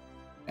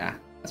 Yeah,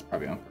 that's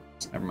probably on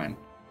purpose. Never mind.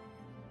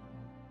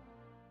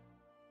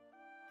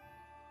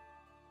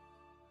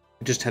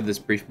 I just had this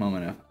brief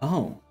moment of,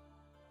 oh,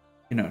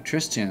 you know,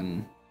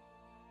 Tristan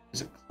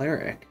is a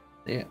cleric.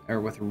 They are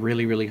with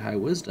really, really high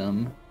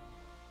wisdom.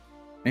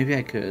 Maybe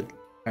I could,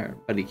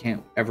 but he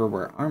can't ever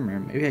wear armor.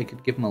 Maybe I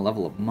could give him a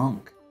level of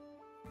monk.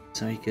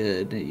 So he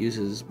could use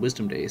his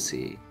wisdom to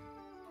AC.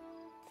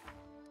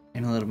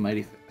 Amulet of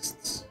Mighty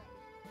Fists.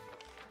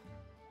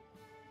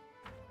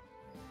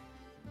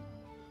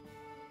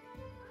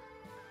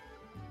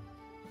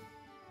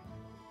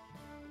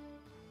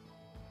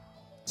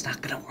 It's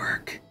not gonna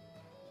work.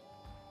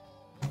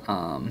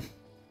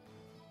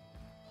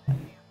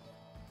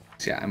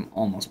 So yeah, I'm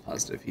almost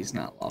positive he's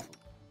not lawful.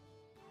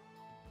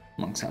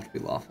 Monks have to be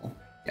lawful.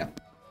 Yeah.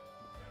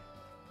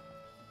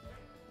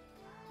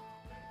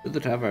 To the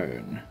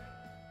tavern.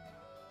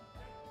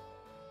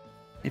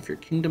 If your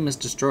kingdom is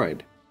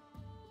destroyed,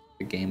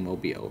 the game will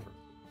be over.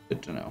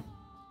 Good to know.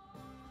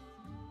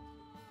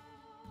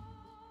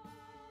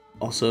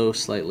 Also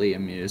slightly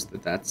amused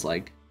that that's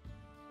like...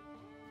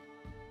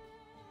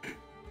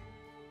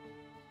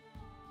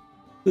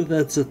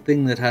 that's a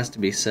thing that has to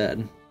be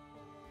said.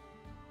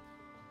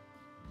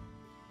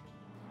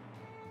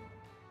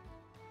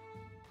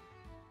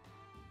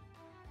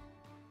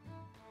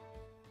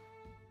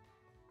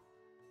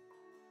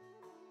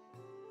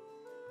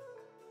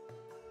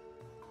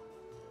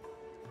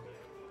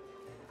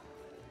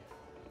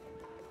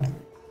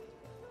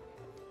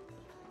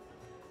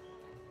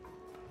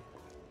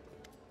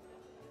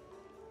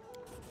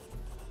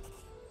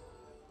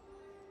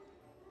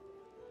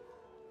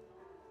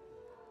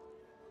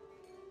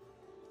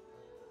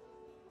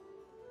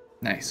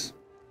 Nice.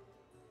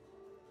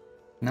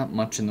 Not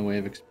much in the way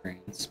of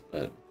experience,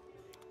 but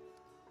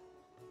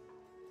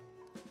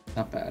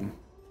not bad.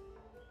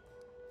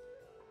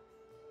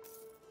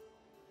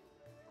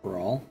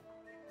 Brawl.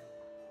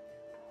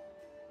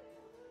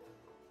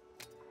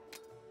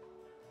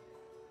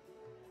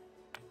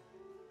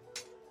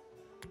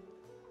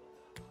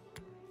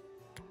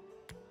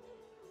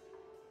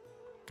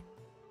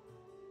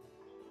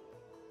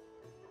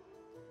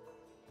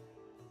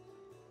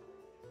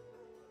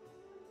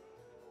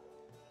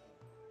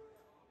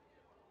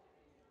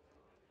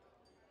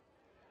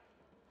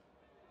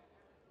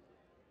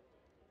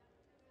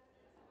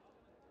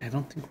 I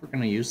don't think we're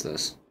going to use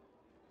this.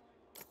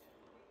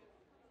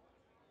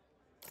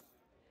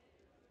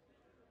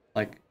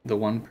 Like, the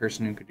one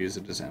person who could use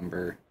it is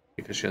Ember,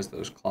 because she has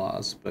those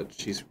claws, but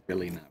she's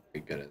really not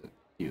very good at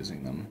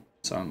using them,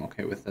 so I'm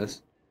okay with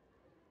this.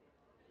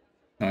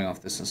 Going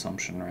off this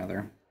assumption,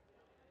 rather.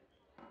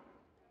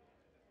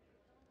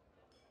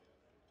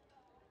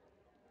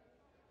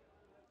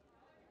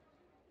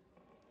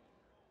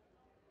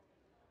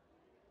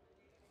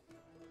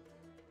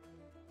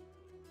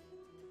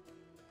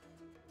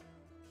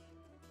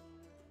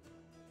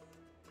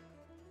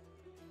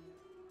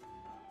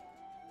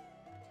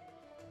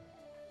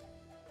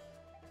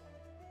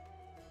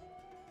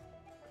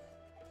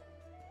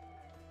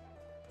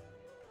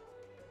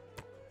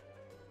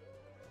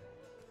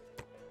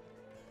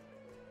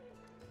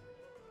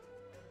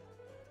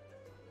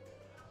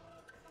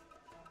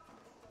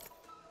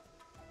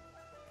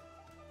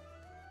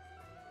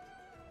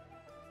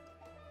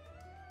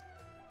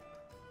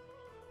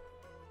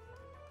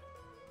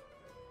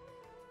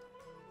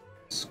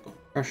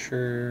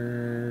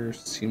 Pressure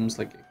seems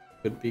like it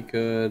could be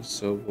good,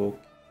 so we'll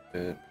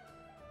keep it.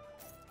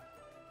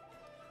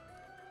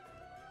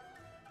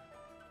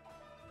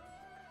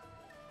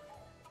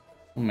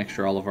 We'll make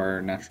sure all of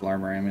our natural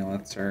armor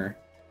amulets are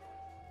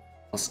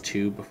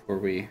 +2 before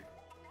we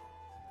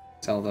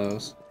sell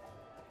those.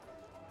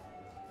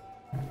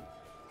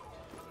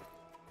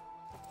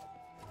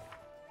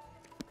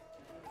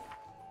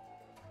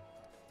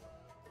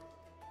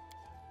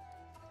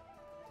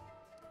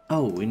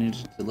 Oh, we need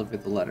to deliver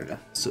the letter to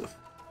Suf.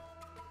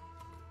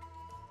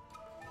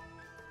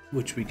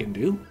 Which we can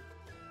do.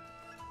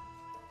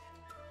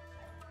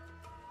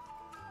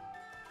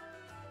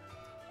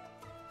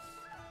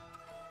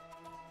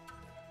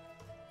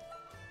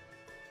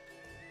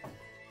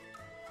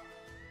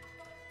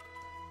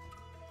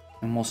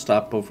 And we'll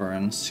stop over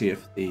and see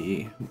if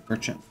the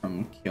merchant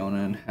from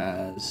Kyonan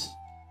has...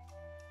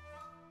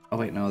 Oh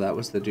wait, no, that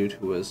was the dude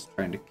who was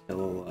trying to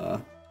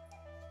kill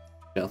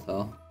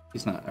Jelthel.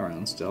 He's not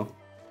around still.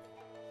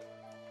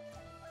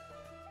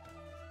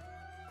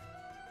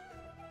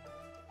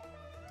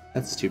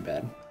 That's too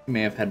bad. He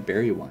may have had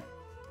berry wine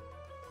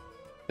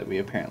that we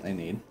apparently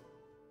need.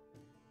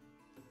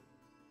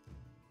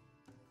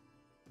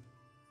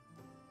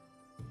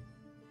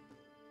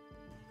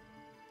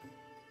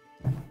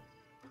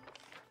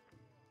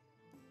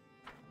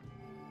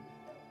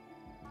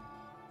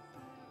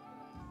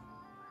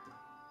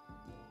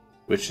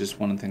 Which is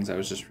one of the things I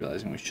was just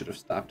realizing we should have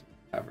stopped at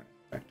the tavern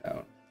and checked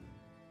out.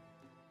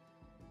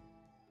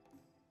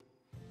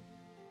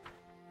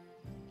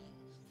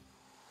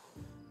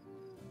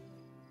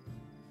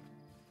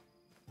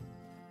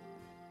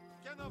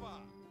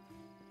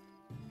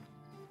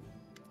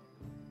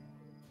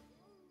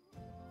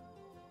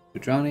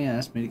 Udrani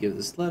asked me to give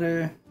this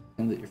letter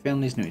and that your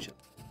families knew each other.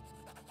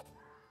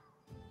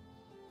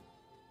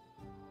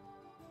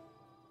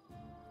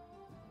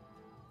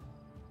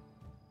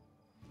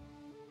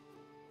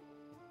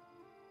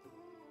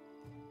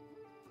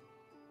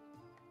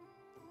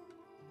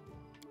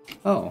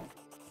 Oh.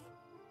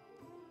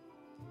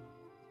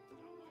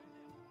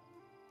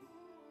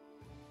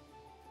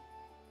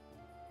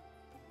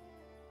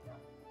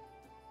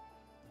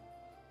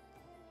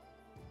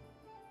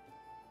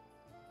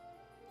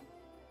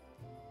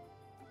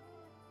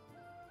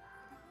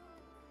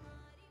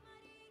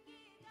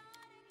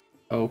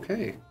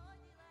 Okay.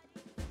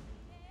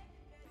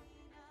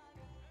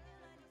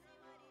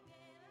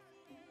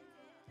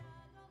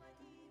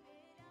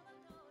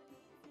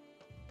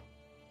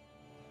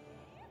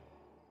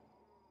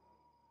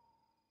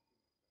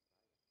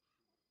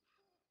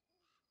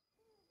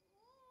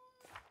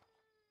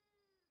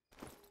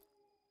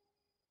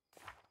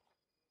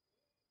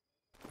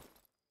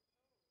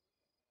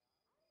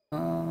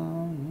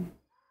 Um,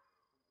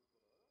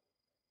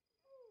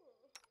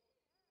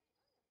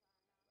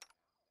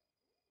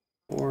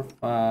 4,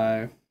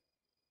 5,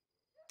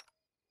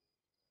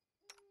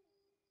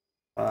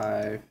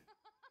 5.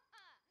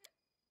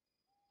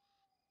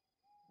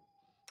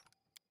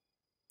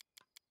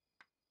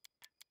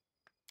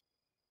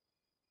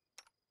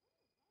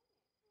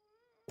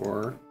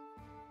 4.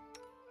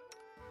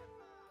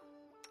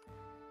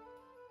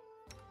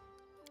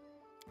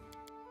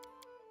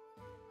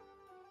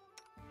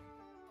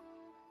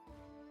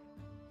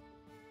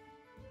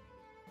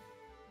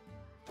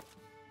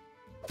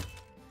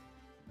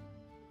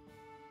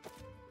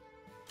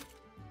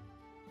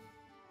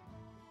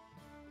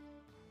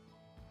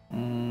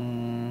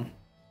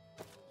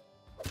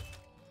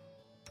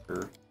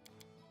 Sure.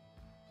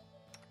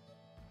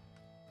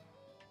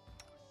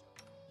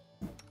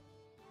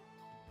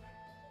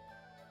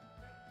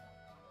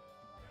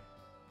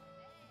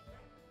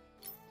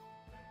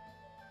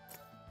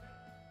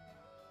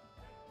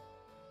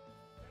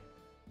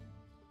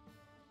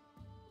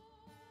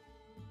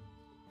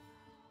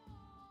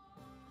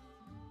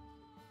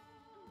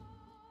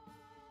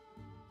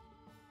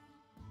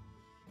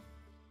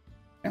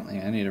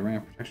 Apparently I need a ring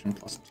of protection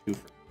 +2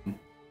 for him.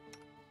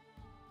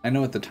 I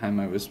know at the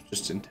time I was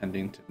just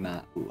intending to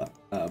not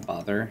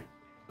bother,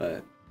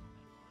 but...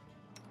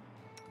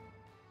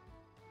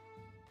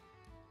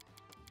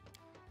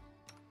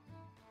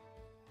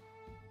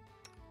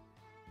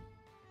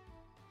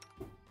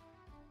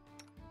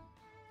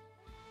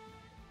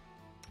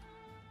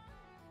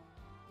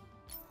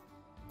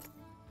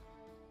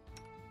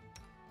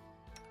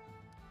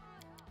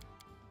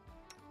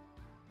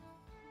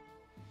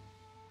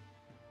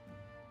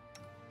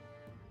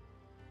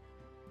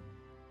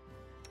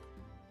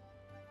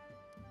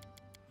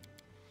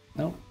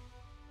 Nope.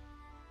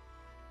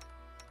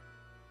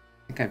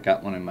 I think I've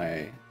got one in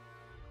my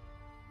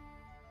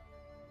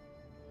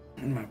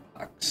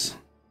box.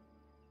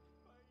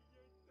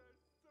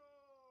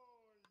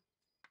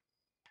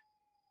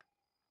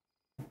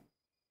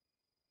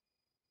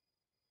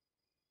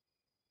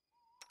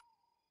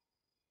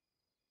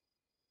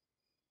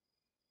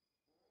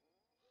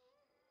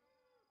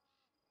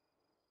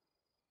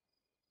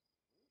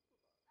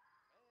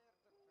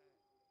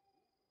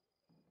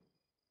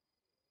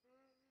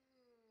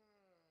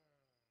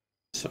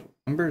 So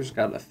Ember's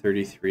got a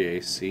 33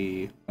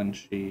 AC when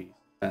she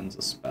spends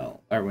a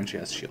spell, or when she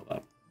has shield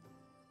up.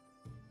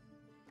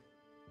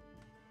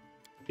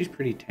 She's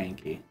pretty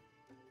tanky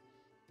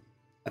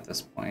at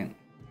this point.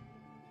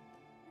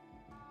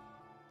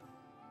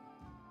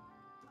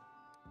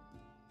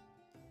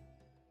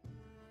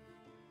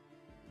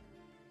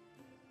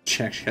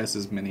 She actually has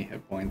as many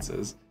hit points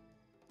as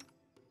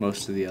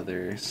most of the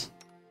others.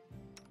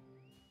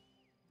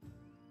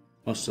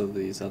 Most of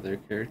these other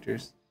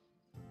characters.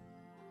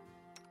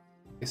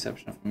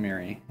 Exception of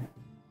Miri.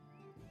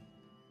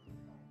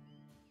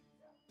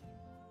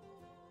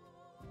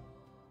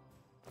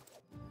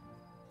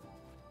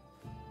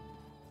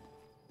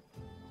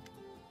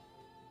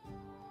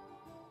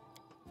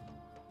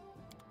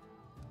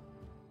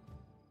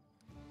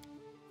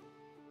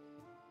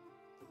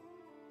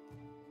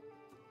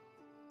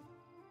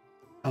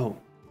 Oh.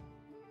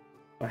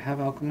 Do I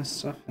have alchemist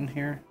stuff in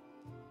here?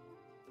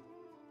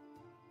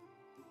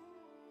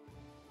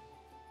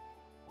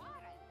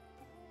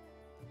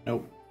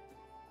 Nope.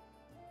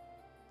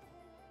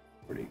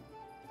 Already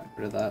got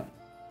rid of that.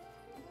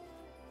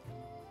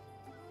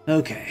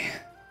 Okay.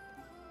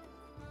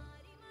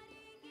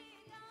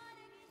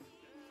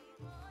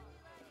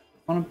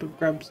 Want to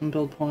grab some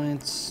build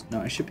points?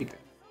 No, I should be good.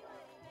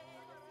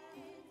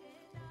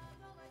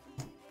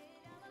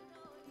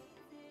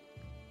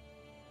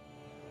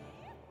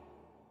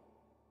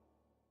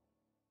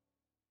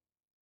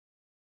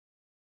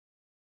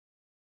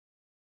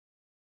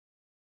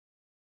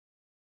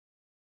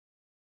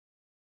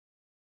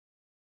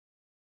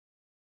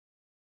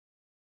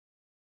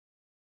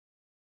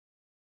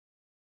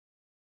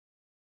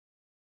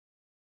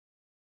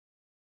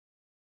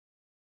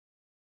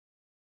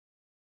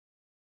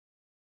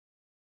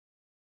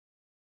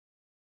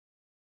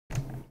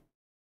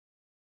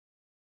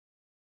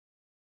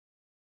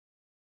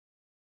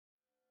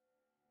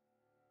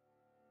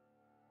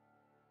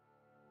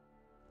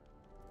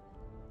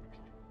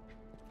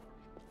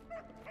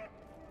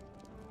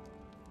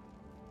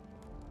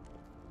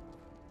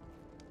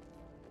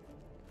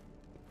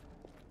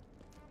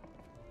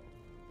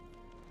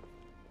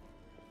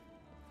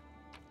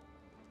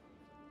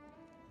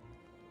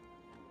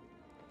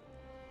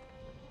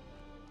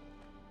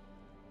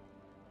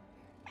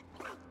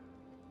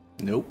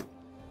 Nope.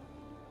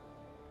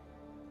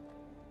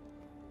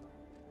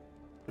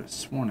 I have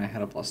sworn I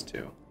had a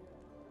 +2.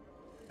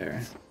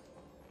 There.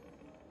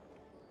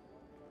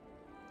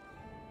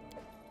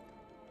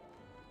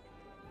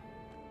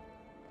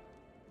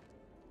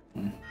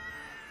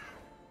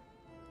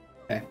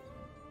 Okay.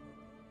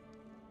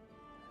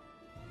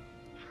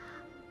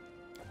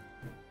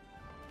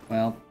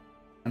 Well,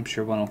 I'm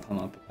sure one will come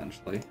up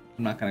eventually.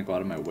 I'm not gonna go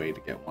out of my way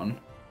to get one.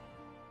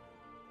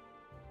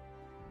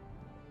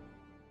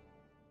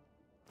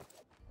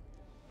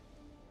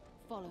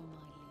 Follow my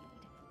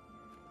lead.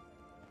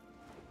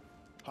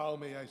 How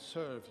may I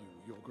serve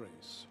you, Your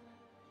Grace?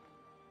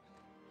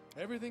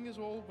 Everything is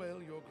all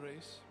well, Your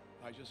Grace.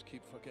 I just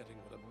keep forgetting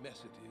what a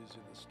mess it is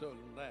in the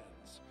Stolen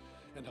Lands,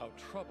 and how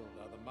troubled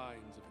are the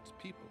minds of its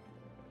people.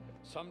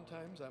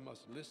 Sometimes I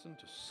must listen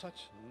to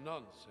such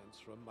nonsense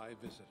from my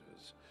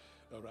visitors.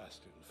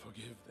 Erastil,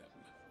 forgive them.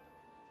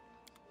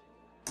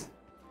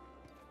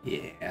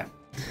 Yeah.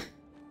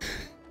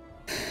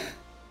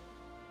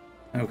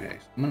 Okay,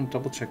 so I'm gonna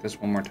double check this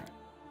one more time.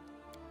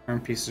 Arm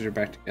pieces are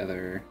back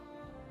together.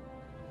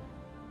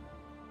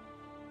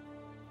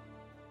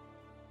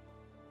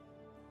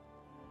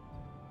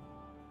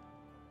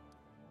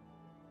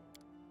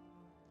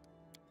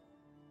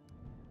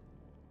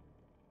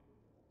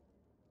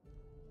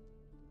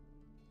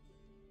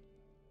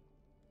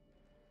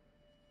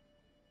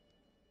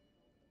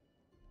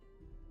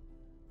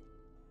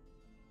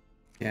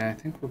 Yeah, I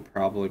think we're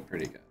probably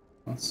pretty good.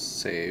 Let's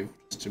save,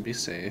 just to be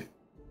safe.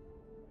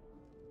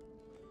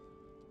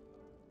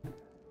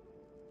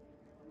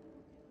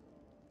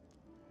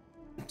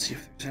 Let's see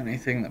if there's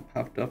anything that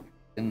popped up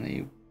in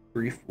the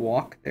brief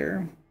walk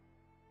there.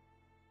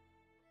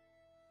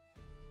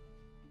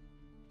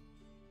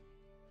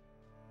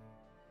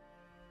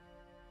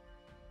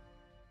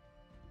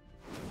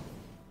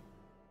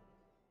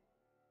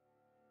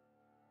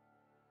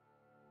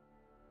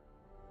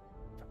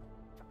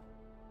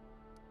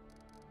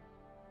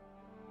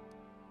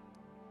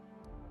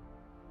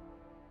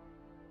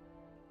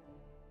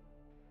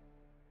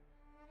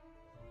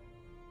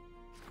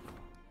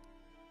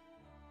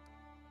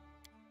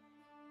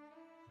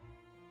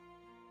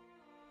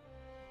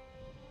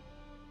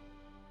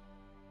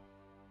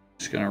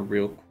 Just gonna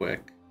real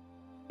quick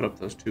put up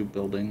those 2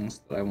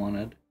 buildings that I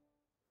wanted.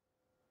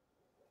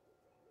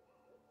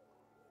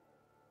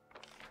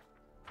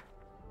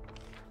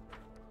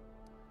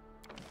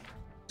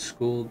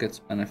 School gets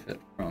benefit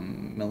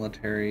from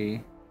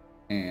military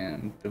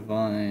and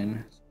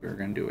divine. So we're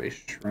gonna do a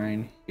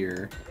shrine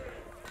here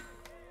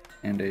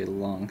and a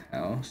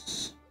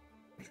longhouse,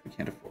 which we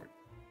can't afford,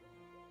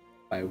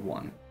 by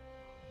 1.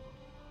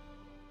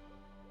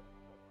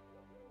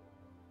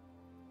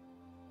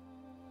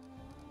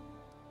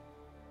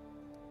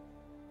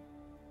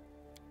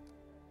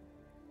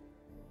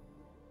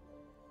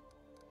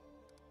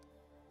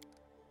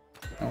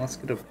 let's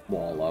get a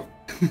wall up.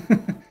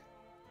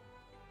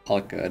 Call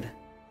it good.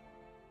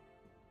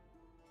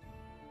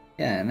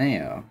 Yeah,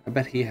 Nao. I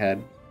bet he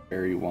had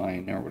berry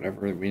wine or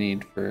whatever we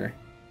need for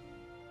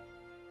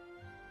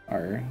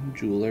our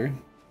jeweler.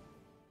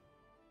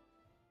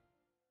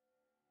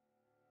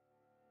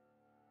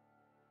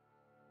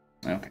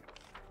 Okay.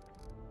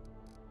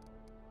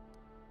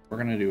 We're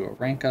gonna do a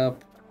rank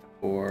up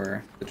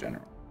for the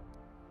general.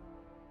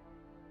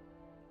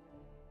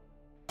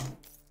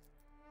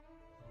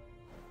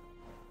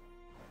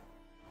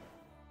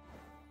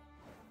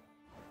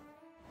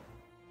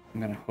 I'm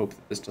gonna hope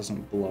that this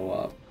doesn't blow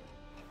up.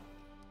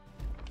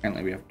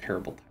 Apparently we have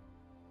terrible time.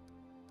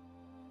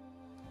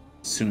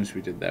 As soon as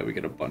we did that, we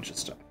get a bunch of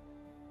stuff.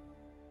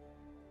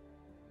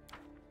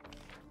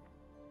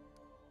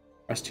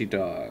 Rusty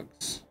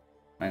dogs.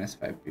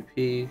 -5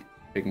 BP.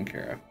 Taken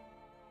care of.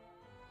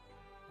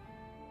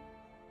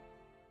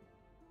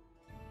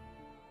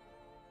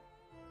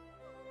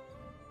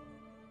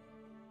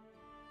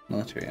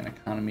 Military and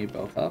economy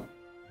both up.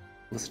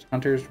 List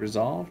hunters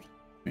resolved.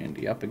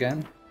 Community up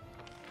again.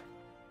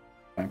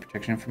 Find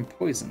protection from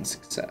poison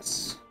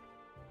success.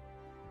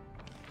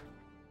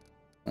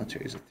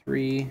 Military is a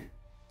 3.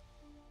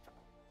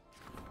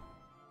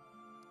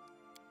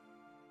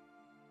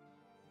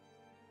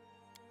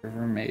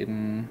 River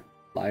Maiden,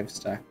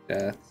 livestock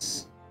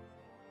deaths,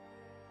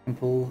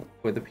 temple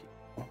for the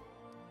people.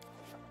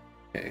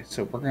 Okay,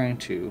 so we're going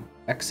to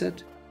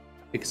exit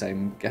because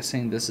I'm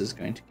guessing this is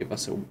going to give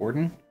us a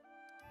warden.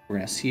 We're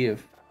going to see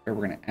if, or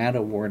we're going to add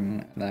a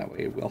warden, and that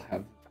way we'll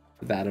have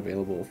that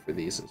available for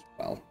these as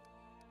well.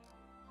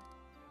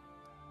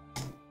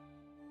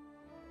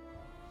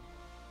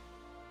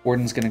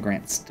 Warden's going to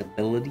grant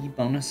stability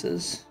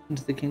bonuses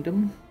into the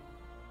kingdom.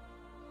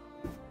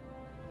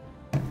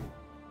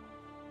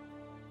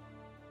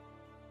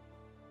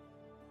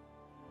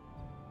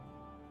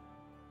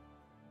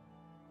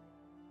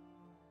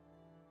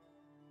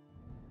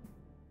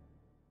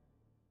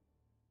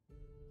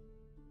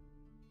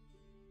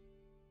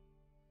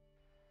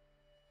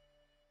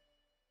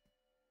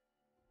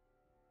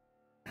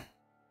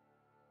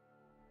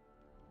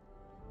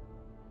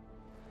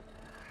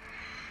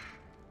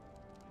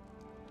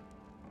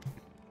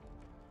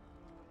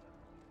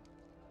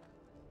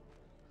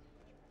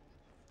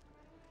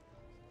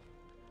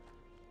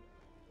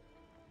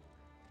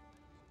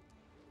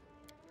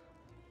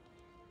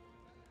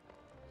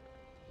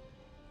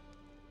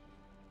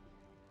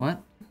 What?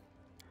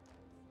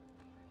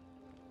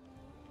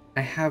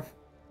 I have...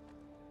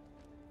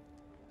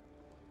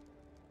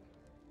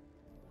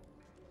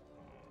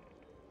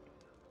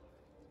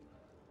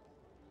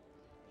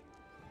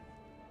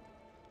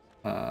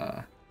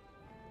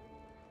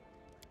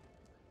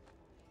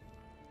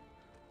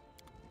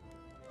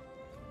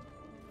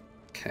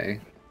 Okay.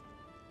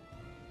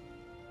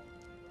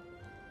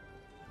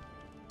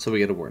 So we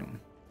get a warden.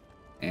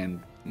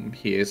 And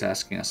he is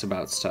asking us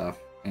about stuff,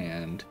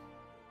 and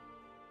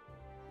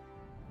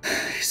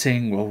he's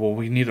saying, well,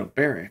 we need a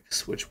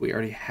barracks, which we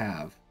already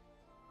have.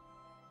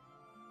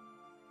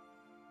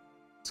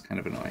 It's kind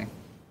of annoying.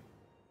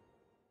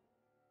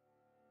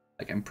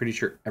 Like, I'm pretty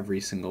sure every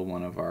single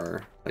one of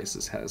our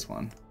places has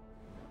one.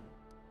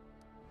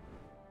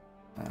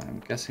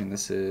 I'm guessing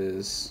this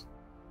is...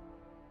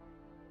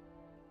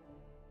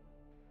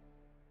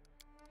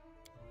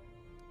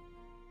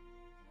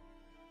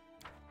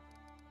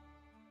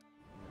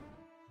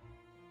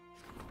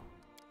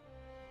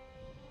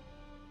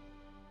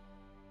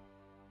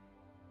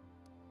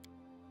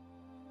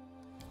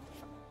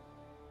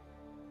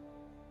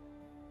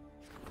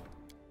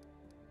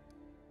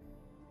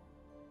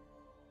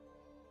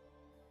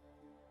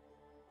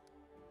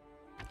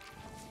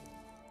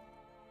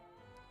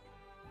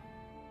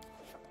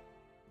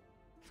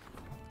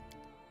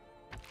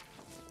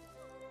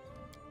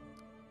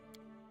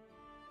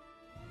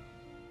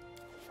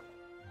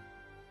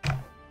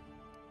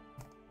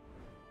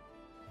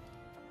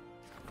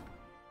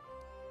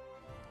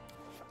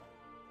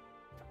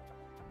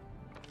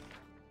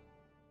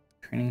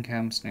 Training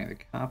camps near the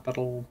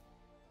capital.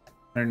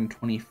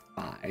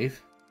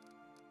 125.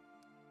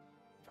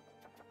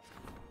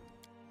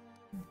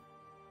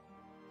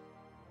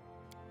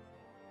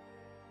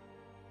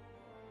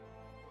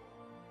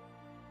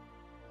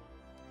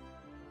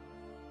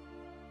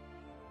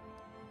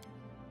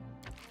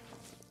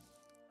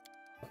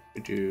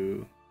 We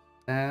do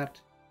that.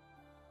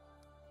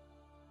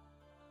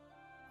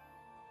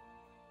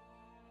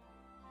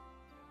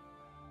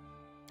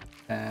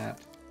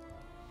 That.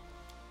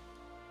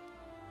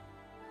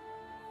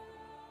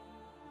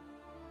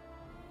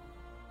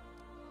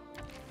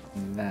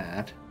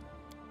 That.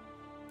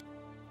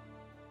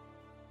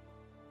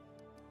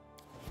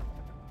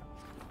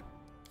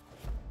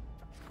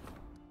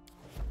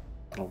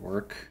 That'll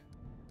work.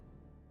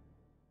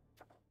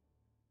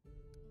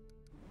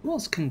 Who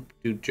else can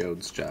do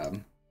Jode's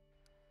job?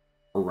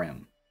 Or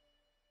Rem?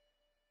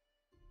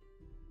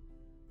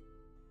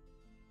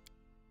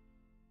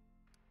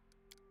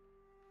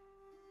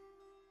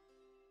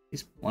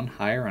 He's one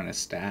higher on his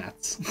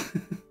stats.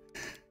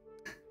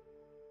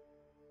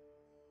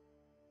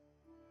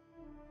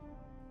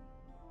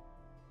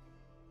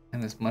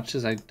 And as much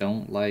as I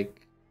don't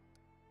like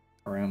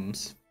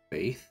RM's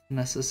faith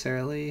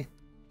necessarily,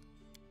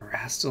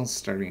 Rastal's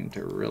starting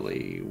to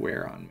really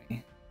wear on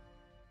me.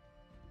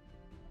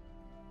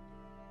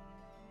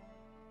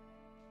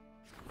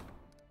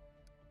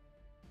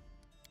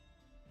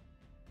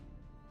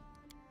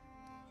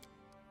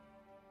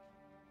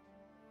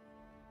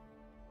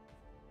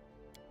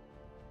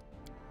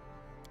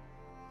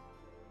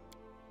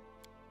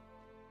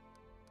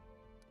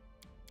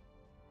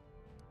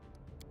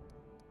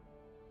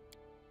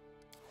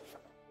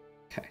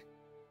 Okay.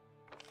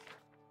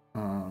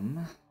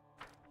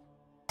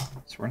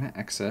 So we're gonna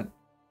exit.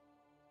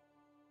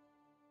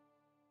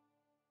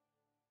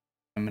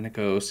 I'm gonna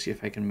go see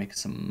if I can make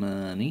some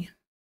money.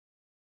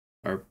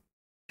 Or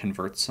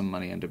convert some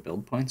money into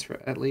build points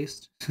for at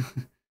least. So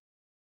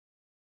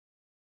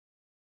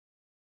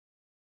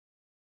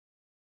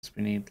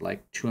we need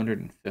like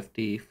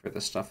 250 for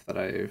the stuff that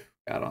I've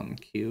got on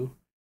queue.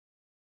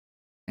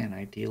 And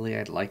ideally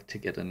I'd like to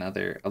get a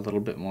little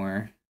bit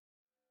more.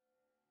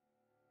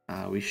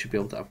 We should be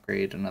able to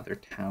upgrade another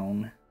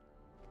town.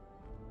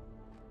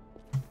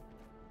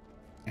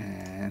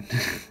 And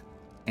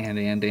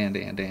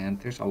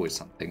and there's always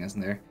something, isn't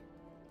there?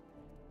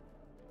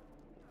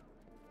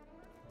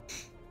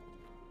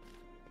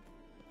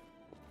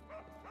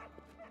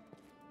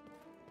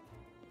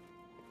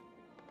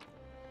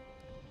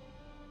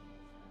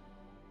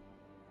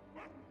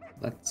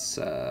 Let's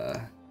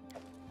kind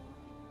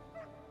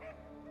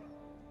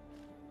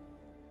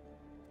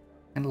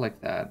of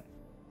like that.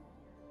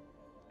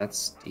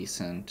 That's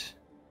decent.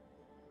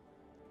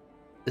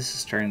 This is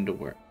starting to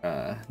work,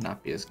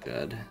 not be as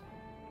good.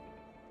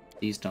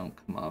 These don't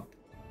come up.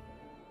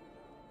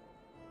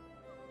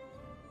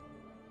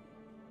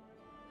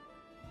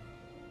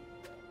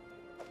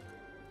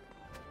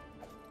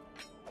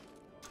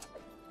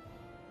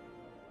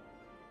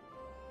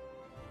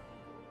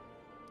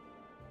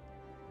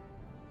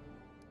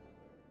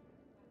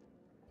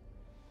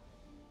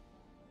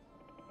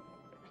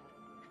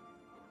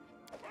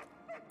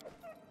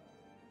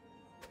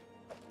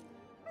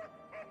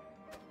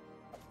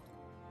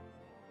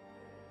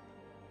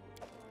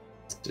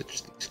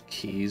 Ditch these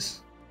keys.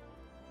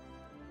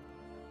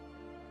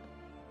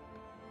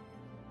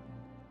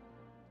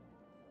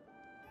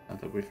 Now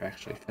that we've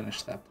actually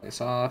finished that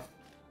place off.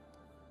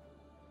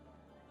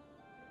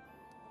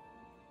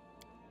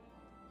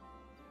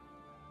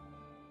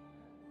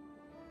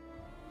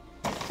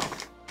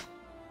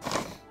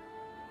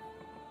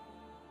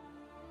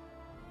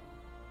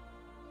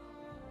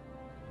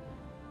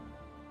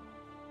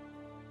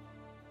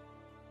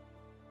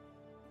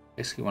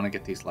 Basically want to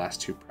get these last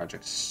two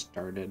projects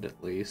started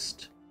at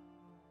least.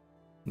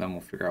 Then we'll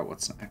figure out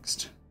what's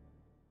next.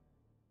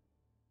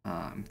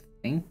 I'm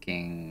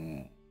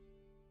thinking,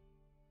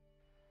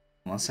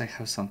 unless I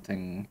have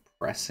something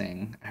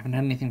pressing, I haven't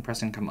had anything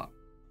pressing come up.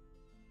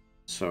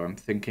 So I'm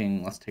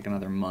thinking let's take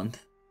another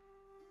month,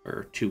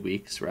 or 2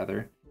 weeks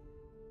rather,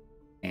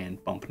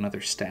 and bump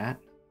another stat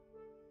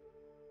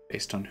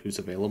based on who's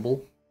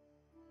available.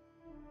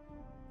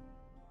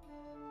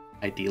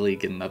 Ideally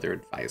get another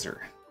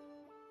advisor.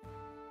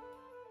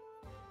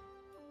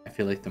 I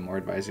feel like the more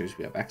advisors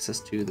we have access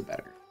to, the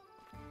better.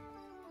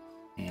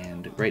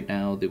 And right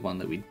now, the one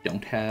that we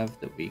don't have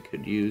that we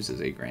could use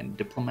is a Grand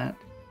Diplomat.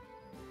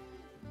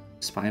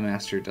 Spy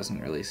Master doesn't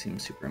really seem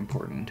super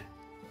important.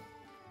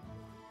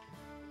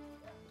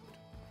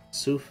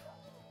 Suf.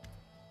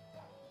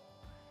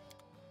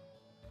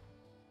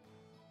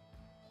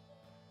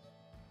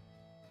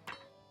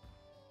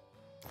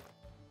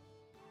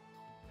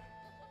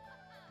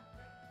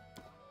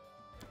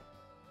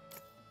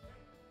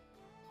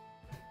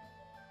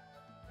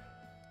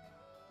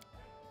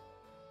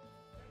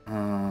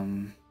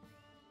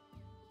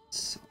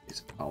 Sell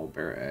these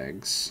owlbear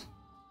eggs.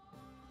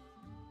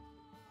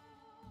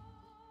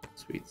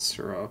 Sweet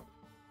syrup.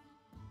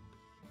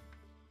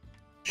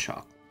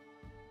 Chocolate.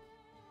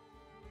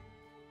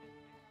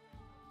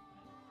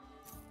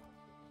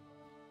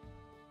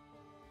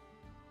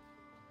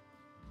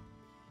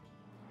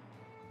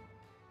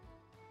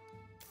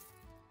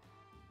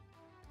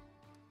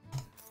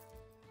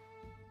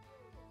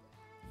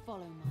 Follow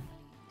my lead.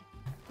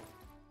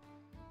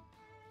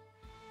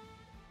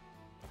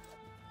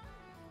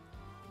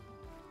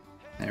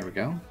 There we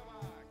go.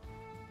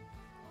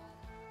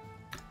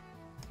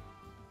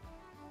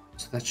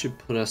 So that should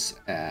put us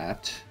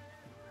at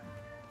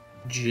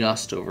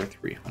just over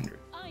 300.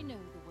 I know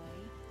the way.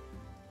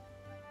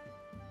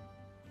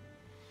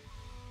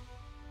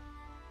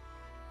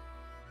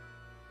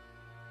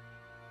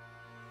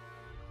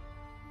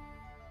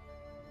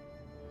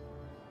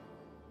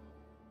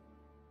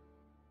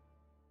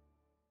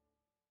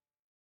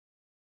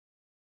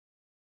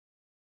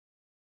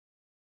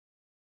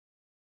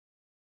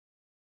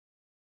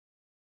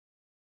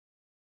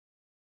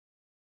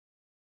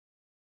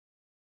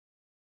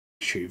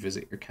 Make sure you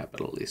visit your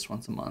capital at least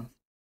once a month.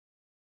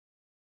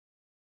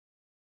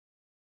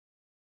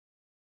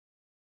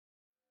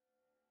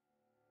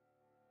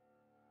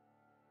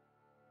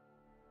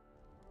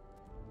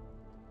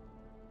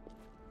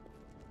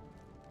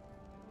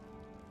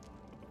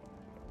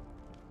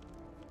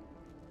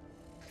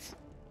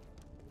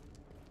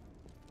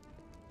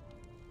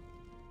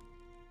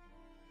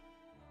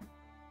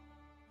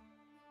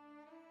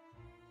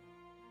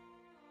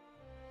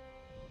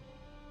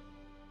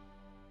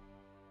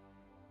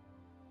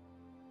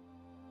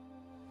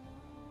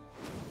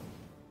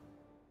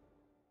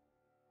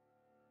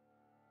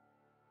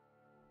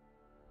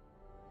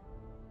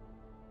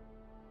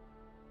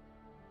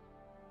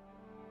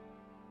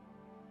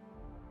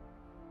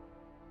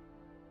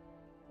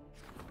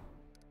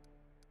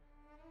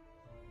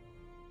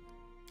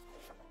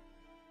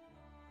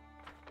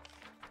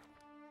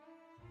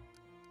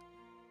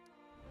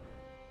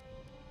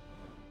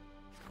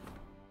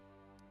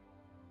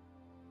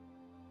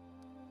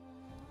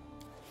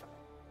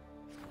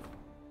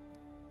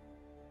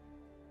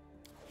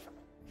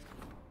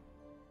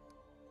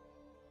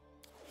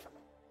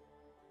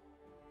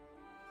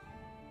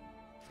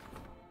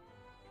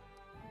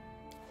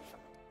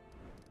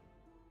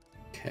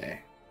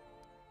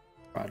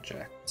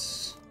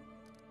 projects.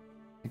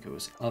 I think it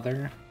was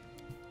other.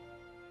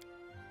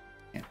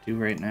 Can't do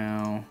right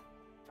now.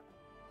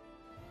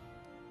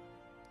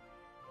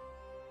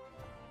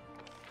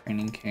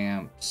 Training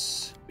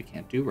camps. We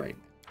can't do right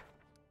now.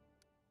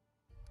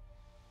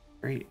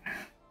 Great.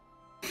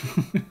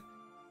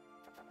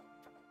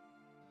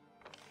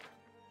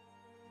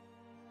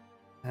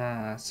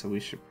 So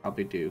we should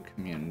probably do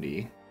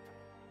community.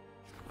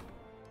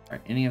 Are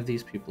any of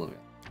these people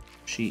available?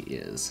 She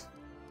is.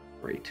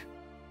 Great.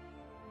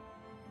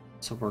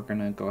 So we're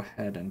gonna go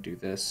ahead and do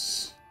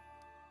this.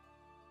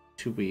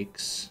 2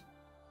 weeks.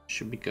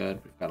 Should be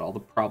good. We've got all the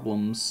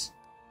problems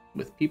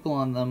with people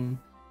on them.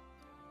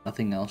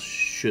 Nothing else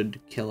should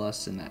kill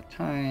us in that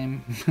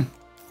time.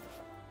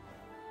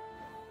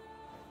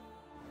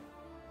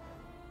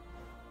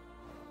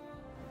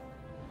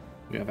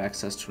 We have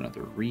access to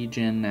another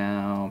region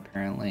now,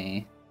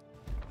 apparently.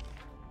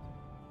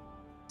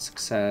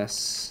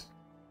 Success.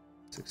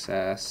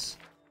 Success.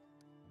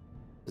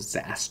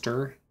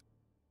 Disaster.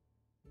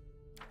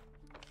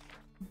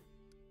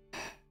 I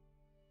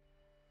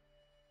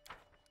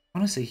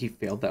want to say he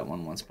failed that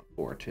one once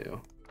before,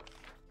 too.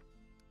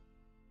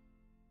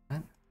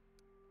 What?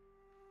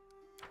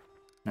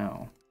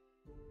 No.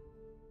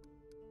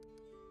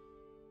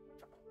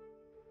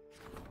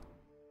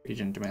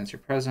 Region demands your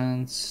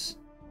presence.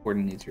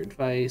 Warden needs your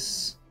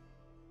advice.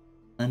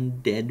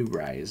 Undead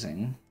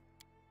Rising.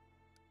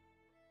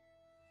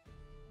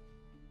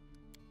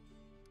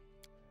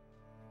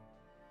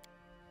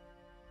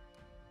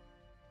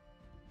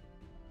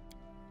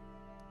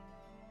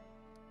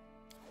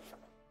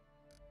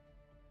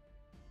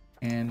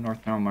 And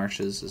North Narrow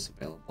Marshes is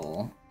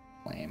available.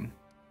 Claim.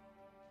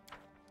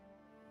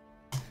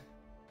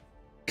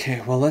 Okay,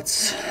 well,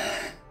 let's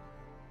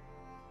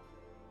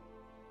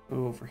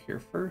go over here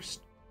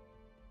first.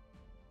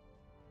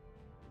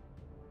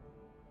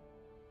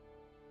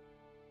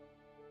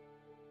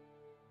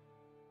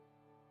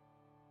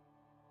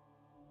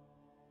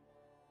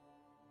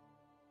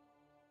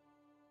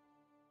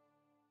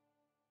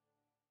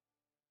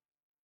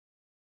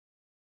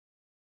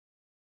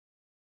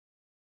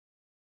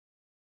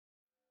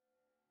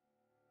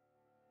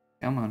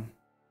 Come on.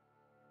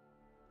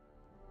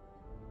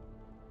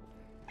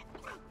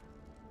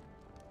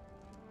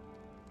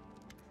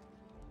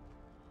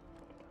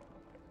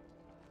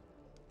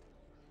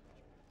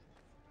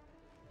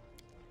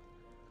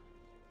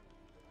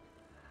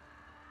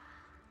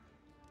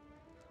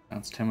 Now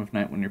it's time of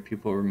night when your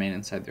people remain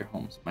inside their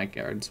homes. My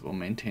guards will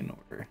maintain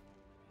order.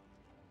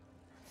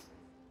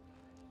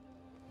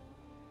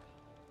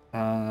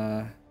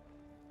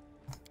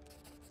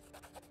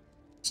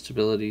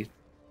 Stability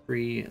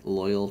 3,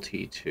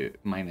 loyalty 2,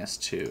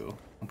 -2.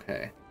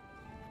 Okay.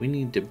 We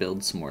need to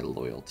build some more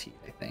loyalty,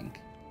 I think.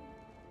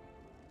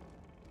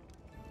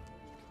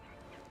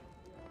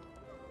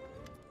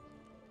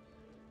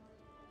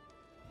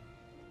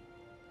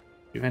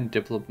 Prevent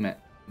diplomat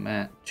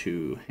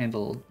to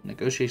handle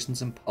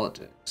negotiations and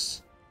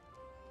politics.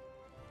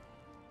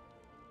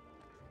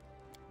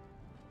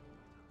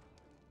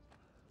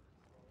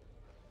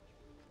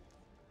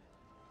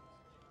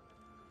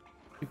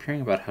 Keep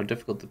hearing about how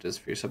difficult it is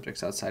for your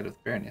subjects outside of the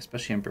barony,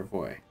 especially in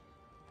Brevoy.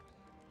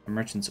 The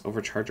merchants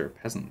overcharge our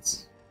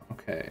peasants.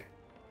 Okay.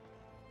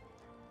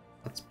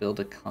 Let's build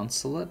a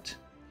consulate.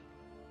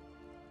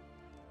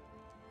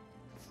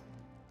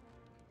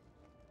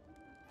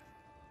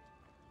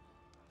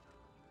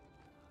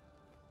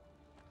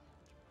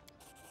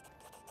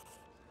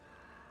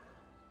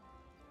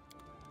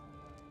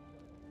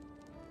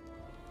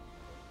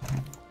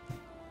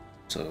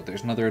 So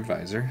there's another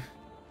advisor.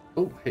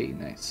 Oh, hey,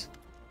 nice.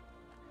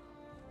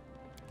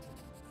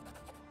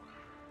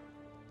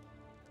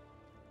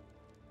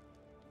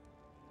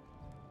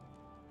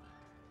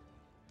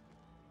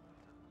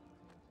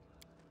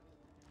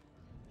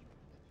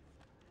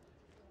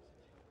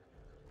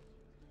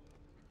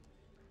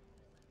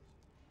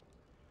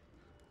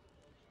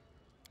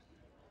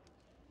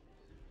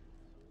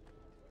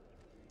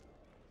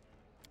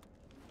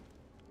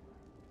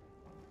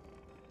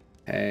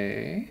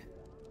 Okay.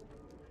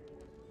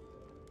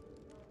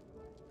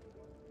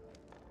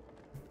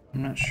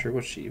 I'm not sure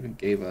what she even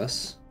gave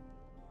us.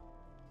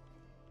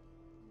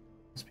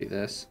 Must be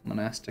this.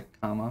 Monastic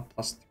comma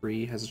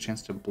 +3 has a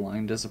chance to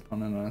blind his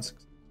opponent on a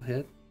successful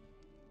hit.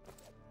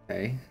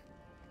 Okay.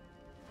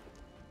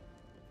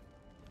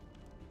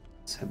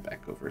 Let's head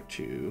back over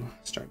to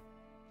start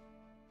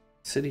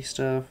city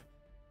stuff.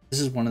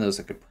 This is one of those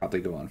that could probably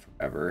go on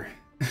forever.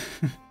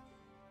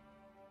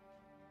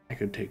 I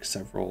could take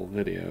several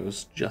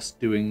videos just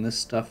doing this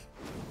stuff.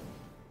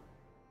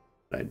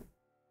 But I'm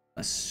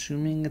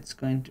assuming it's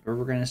going to, or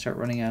we're going to start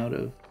running out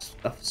of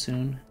stuff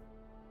soon.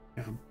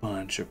 We have a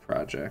bunch of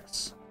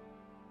projects.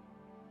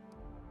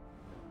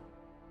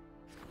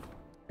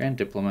 Grand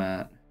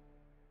Diplomat.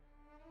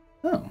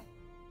 Oh.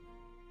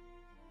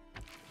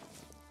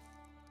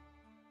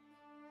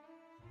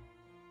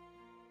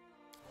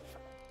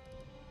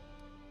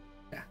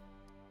 Yeah.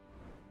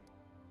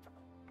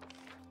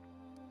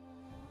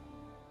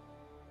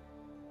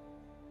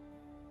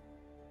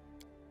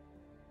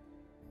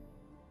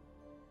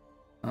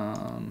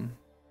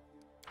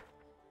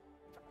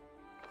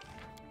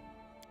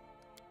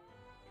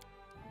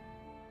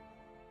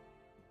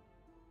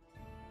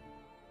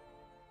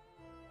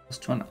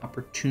 +1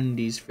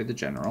 opportunities for the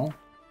general.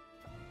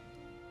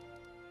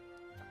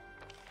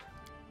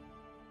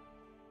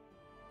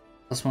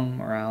 +1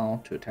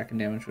 morale to attack and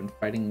damage when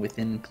fighting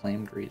within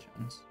claimed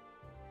regions.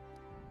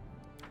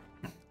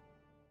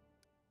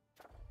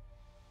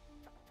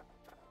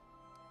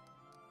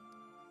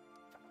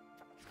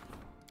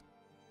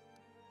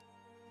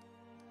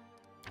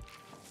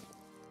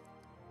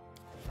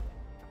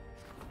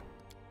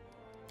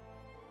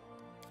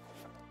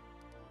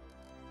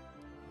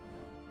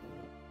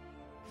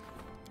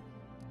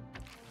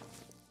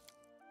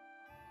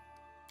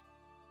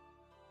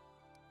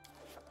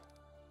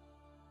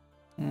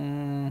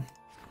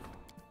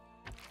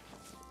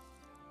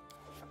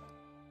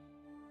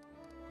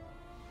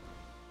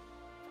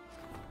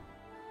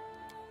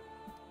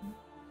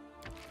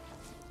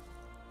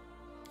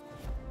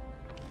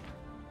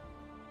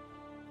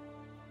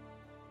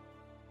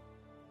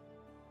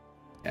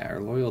 Yeah,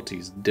 our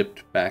loyalties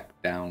dipped back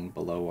down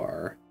below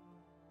our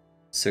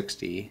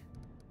 60.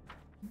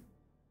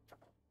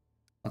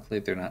 Luckily,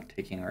 they're not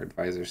taking our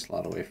advisor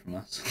slot away from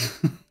us.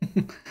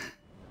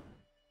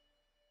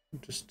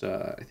 Just,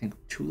 I think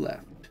 2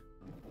 left.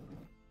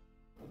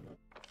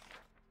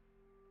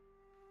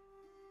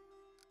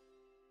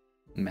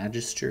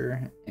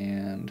 Magister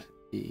and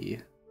the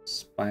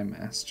Spy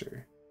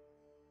Master.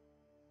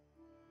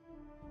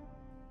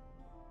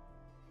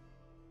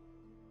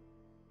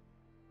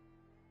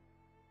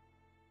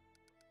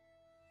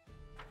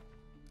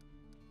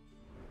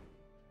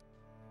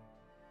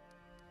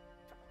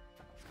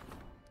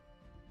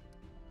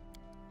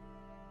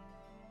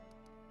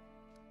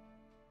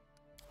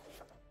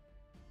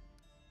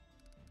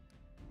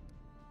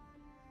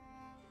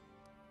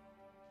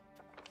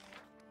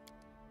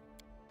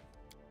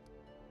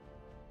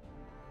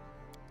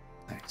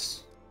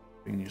 Nice.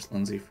 We can use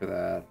Lindsay for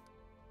that.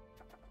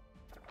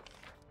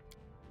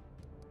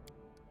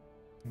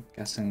 I'm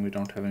guessing we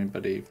don't have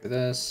anybody for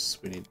this.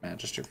 We need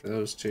Magister for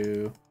those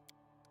two.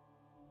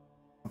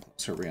 How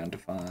close are we on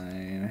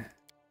Divine?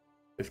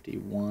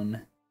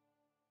 51.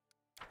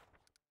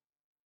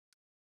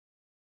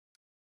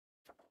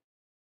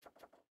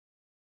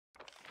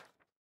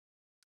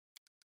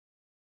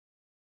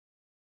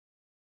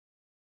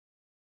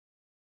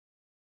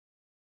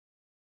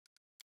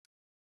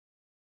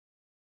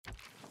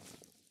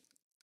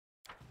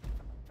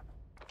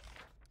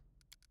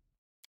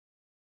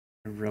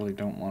 I really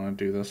don't want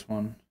to do this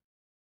one.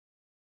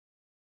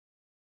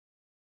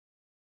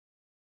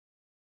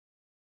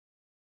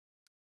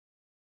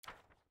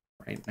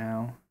 Right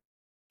now.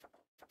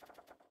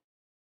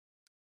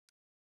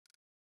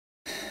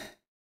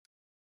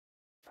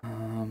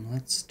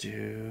 Let's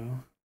do...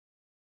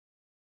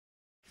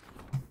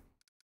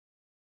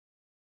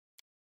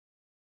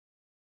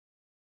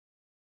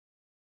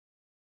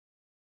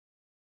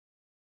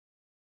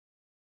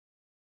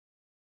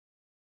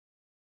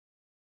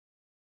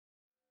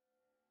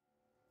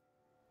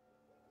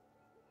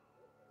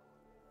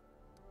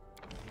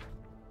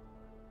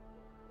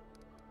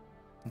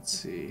 Let's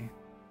see.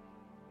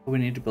 We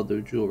need to build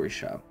a jewelry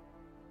shop.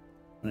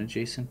 One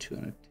adjacent to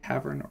a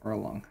tavern or a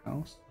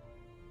longhouse.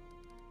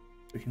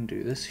 We can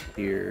do this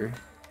here.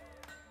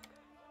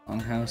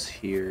 Longhouse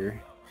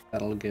here.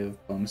 That'll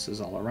give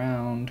bonuses all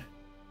around.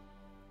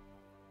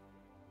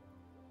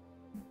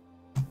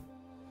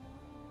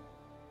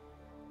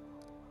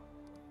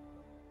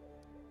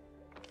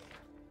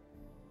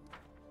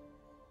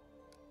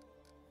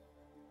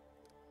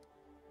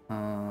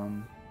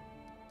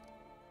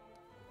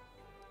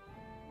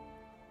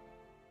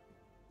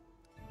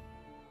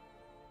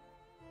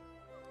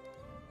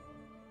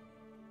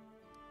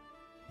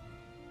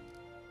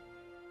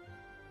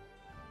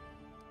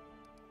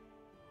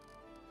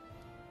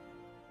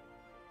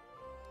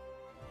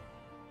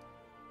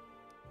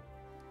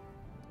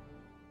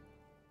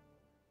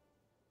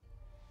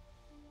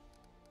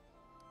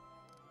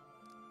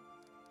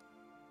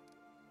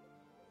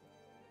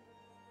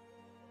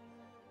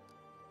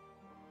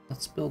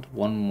 Let's build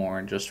one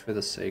more just for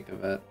the sake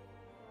of it.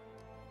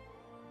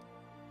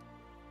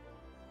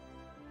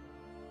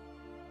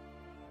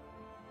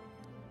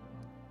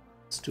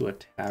 Let's do a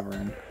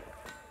tavern.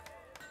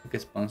 It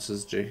gets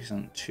bonuses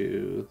adjacent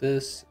to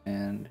this,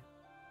 and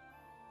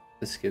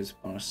this gives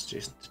bonus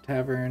adjacent to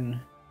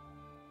tavern.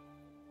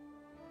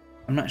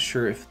 I'm not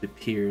sure if the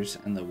piers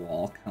and the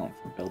wall count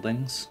for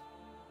buildings,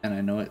 and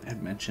I know it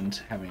had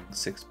mentioned having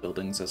 6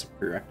 buildings as a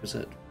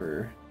prerequisite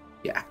for,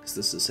 yeah, because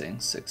this is saying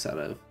 6 out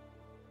of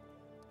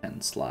 10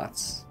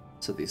 slots,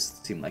 so these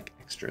seem like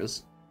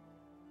extras.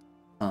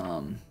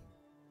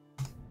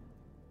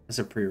 As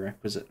a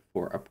prerequisite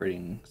for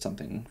upgrading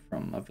something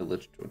from a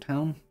village to a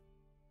town.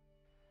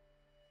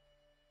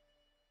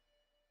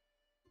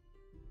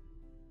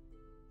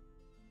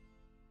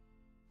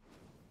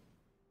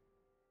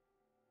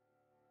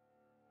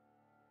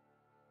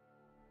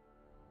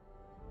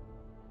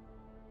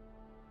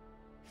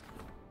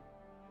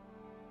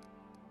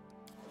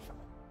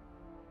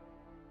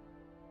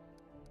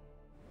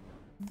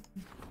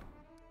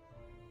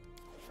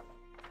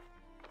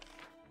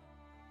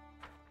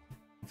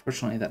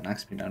 Unfortunately, that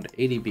knocks me down to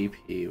 80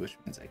 BP, which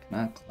means I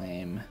cannot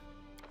claim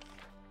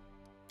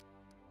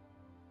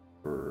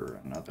for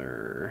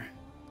another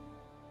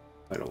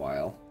quite a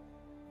while.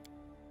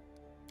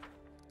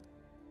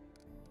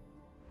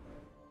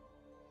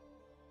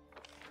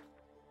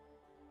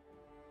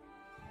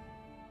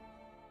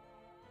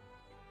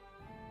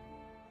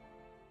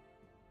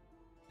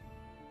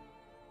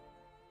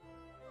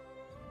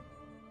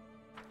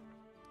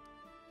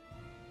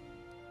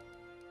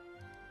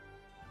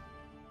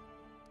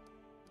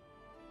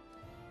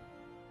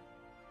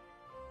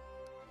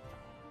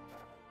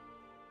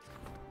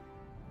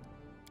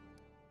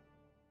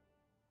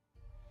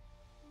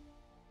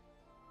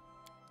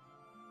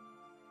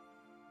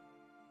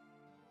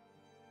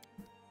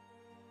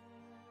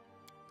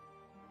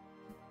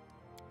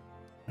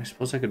 I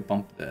suppose I could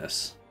bump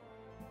this,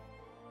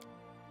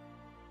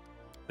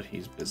 but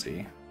he's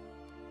busy.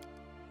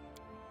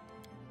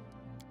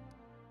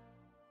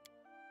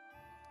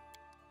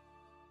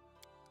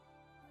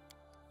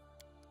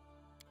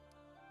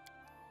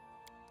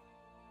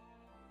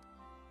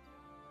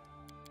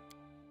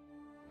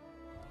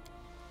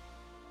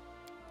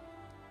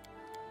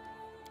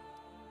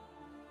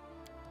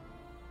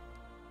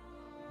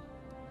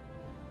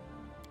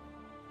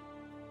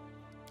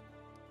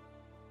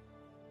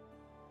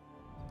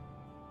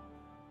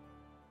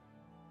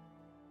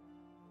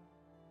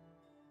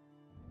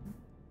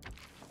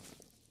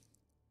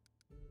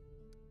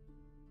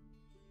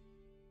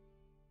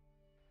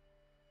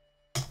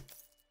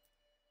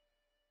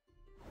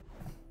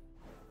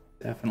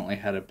 Definitely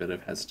had a bit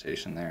of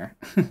hesitation there.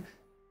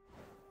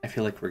 I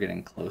feel like we're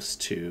getting close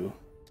to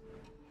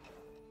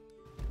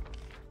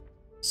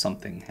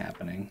something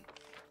happening.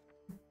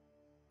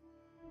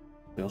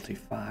 Loyalty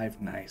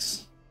 5,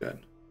 nice, good.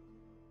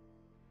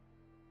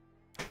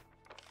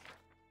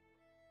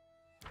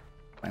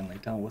 Finally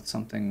dealt with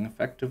something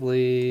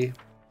effectively. It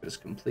was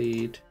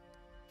complete.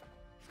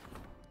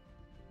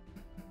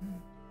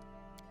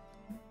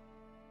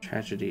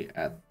 Tragedy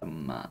at the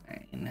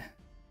mine.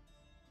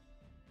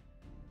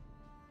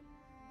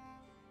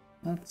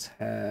 Let's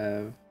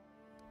have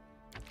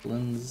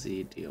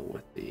Lindsay deal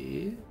with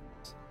these.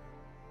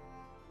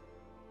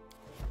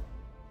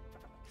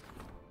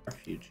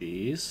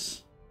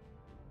 Refugees.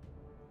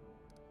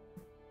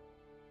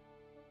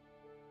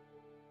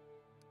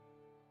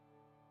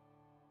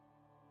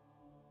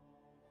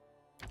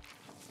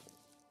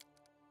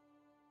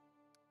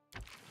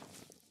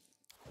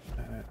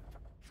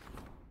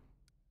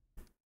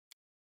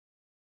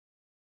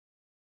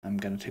 I'm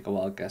gonna take a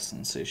wild guess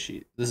and say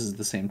this is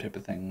the same type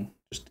of thing.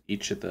 Just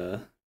each of the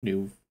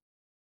new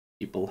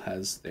people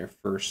has their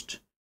first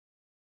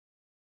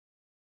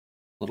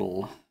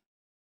little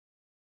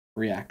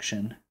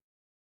reaction.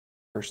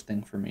 First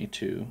thing for me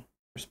to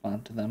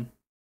respond to them.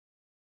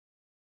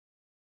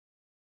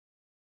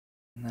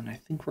 And then I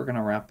think we're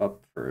gonna wrap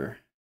up for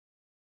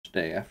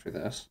today after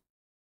this.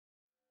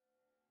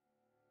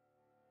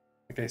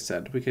 Like I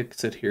said, we could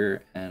sit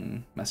here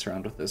and mess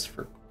around with this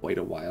for quite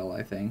a while,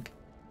 I think.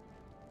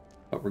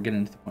 But we're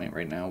getting to the point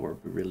right now where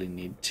we really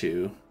need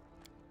to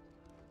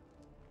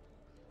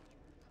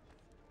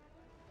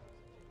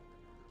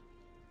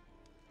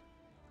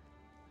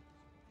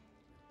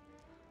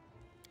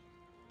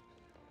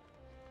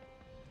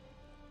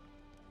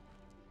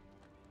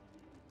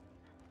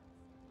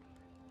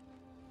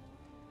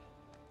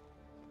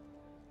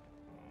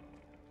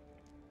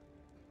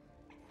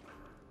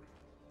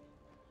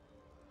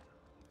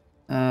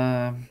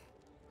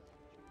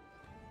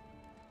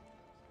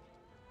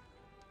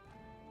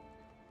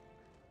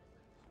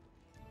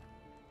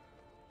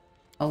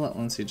I'll let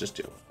Lindsay just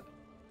deal with it.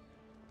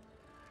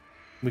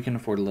 We can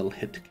afford a little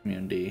hit to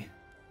community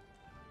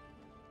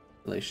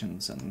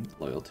relations and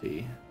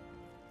loyalty.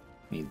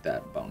 Need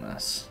that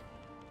bonus.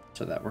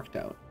 So that worked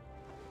out.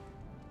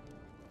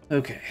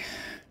 Okay.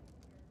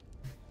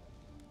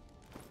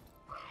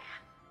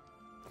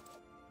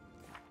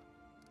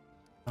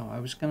 Oh, I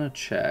was gonna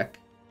check.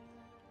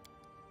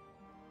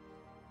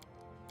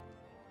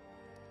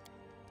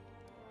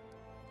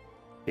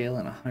 Fail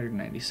in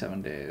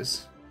 197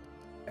 days.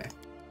 Okay.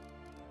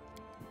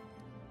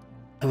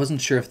 I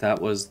wasn't sure if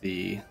that was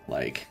the,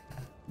 like,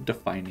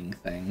 defining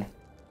thing.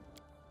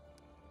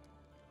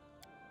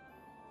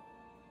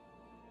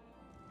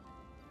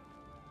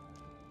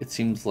 It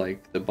seems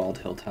like the Bald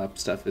Hilltop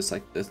stuff is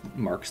like this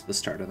marks the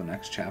start of the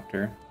next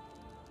chapter.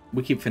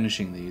 We keep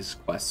finishing these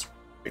quests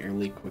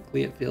fairly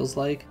quickly, it feels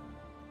like,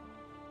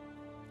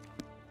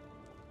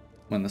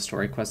 when the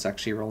story quests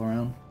actually roll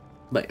around.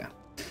 But yeah.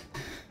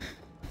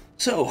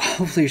 So,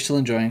 hopefully you're still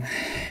enjoying.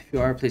 If you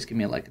are, please give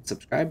me a like and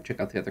subscribe.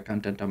 Check out the other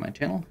content on my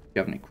channel. If you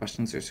have any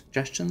questions or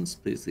suggestions,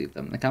 please leave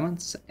them in the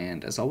comments.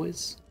 And as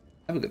always,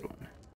 have a good one.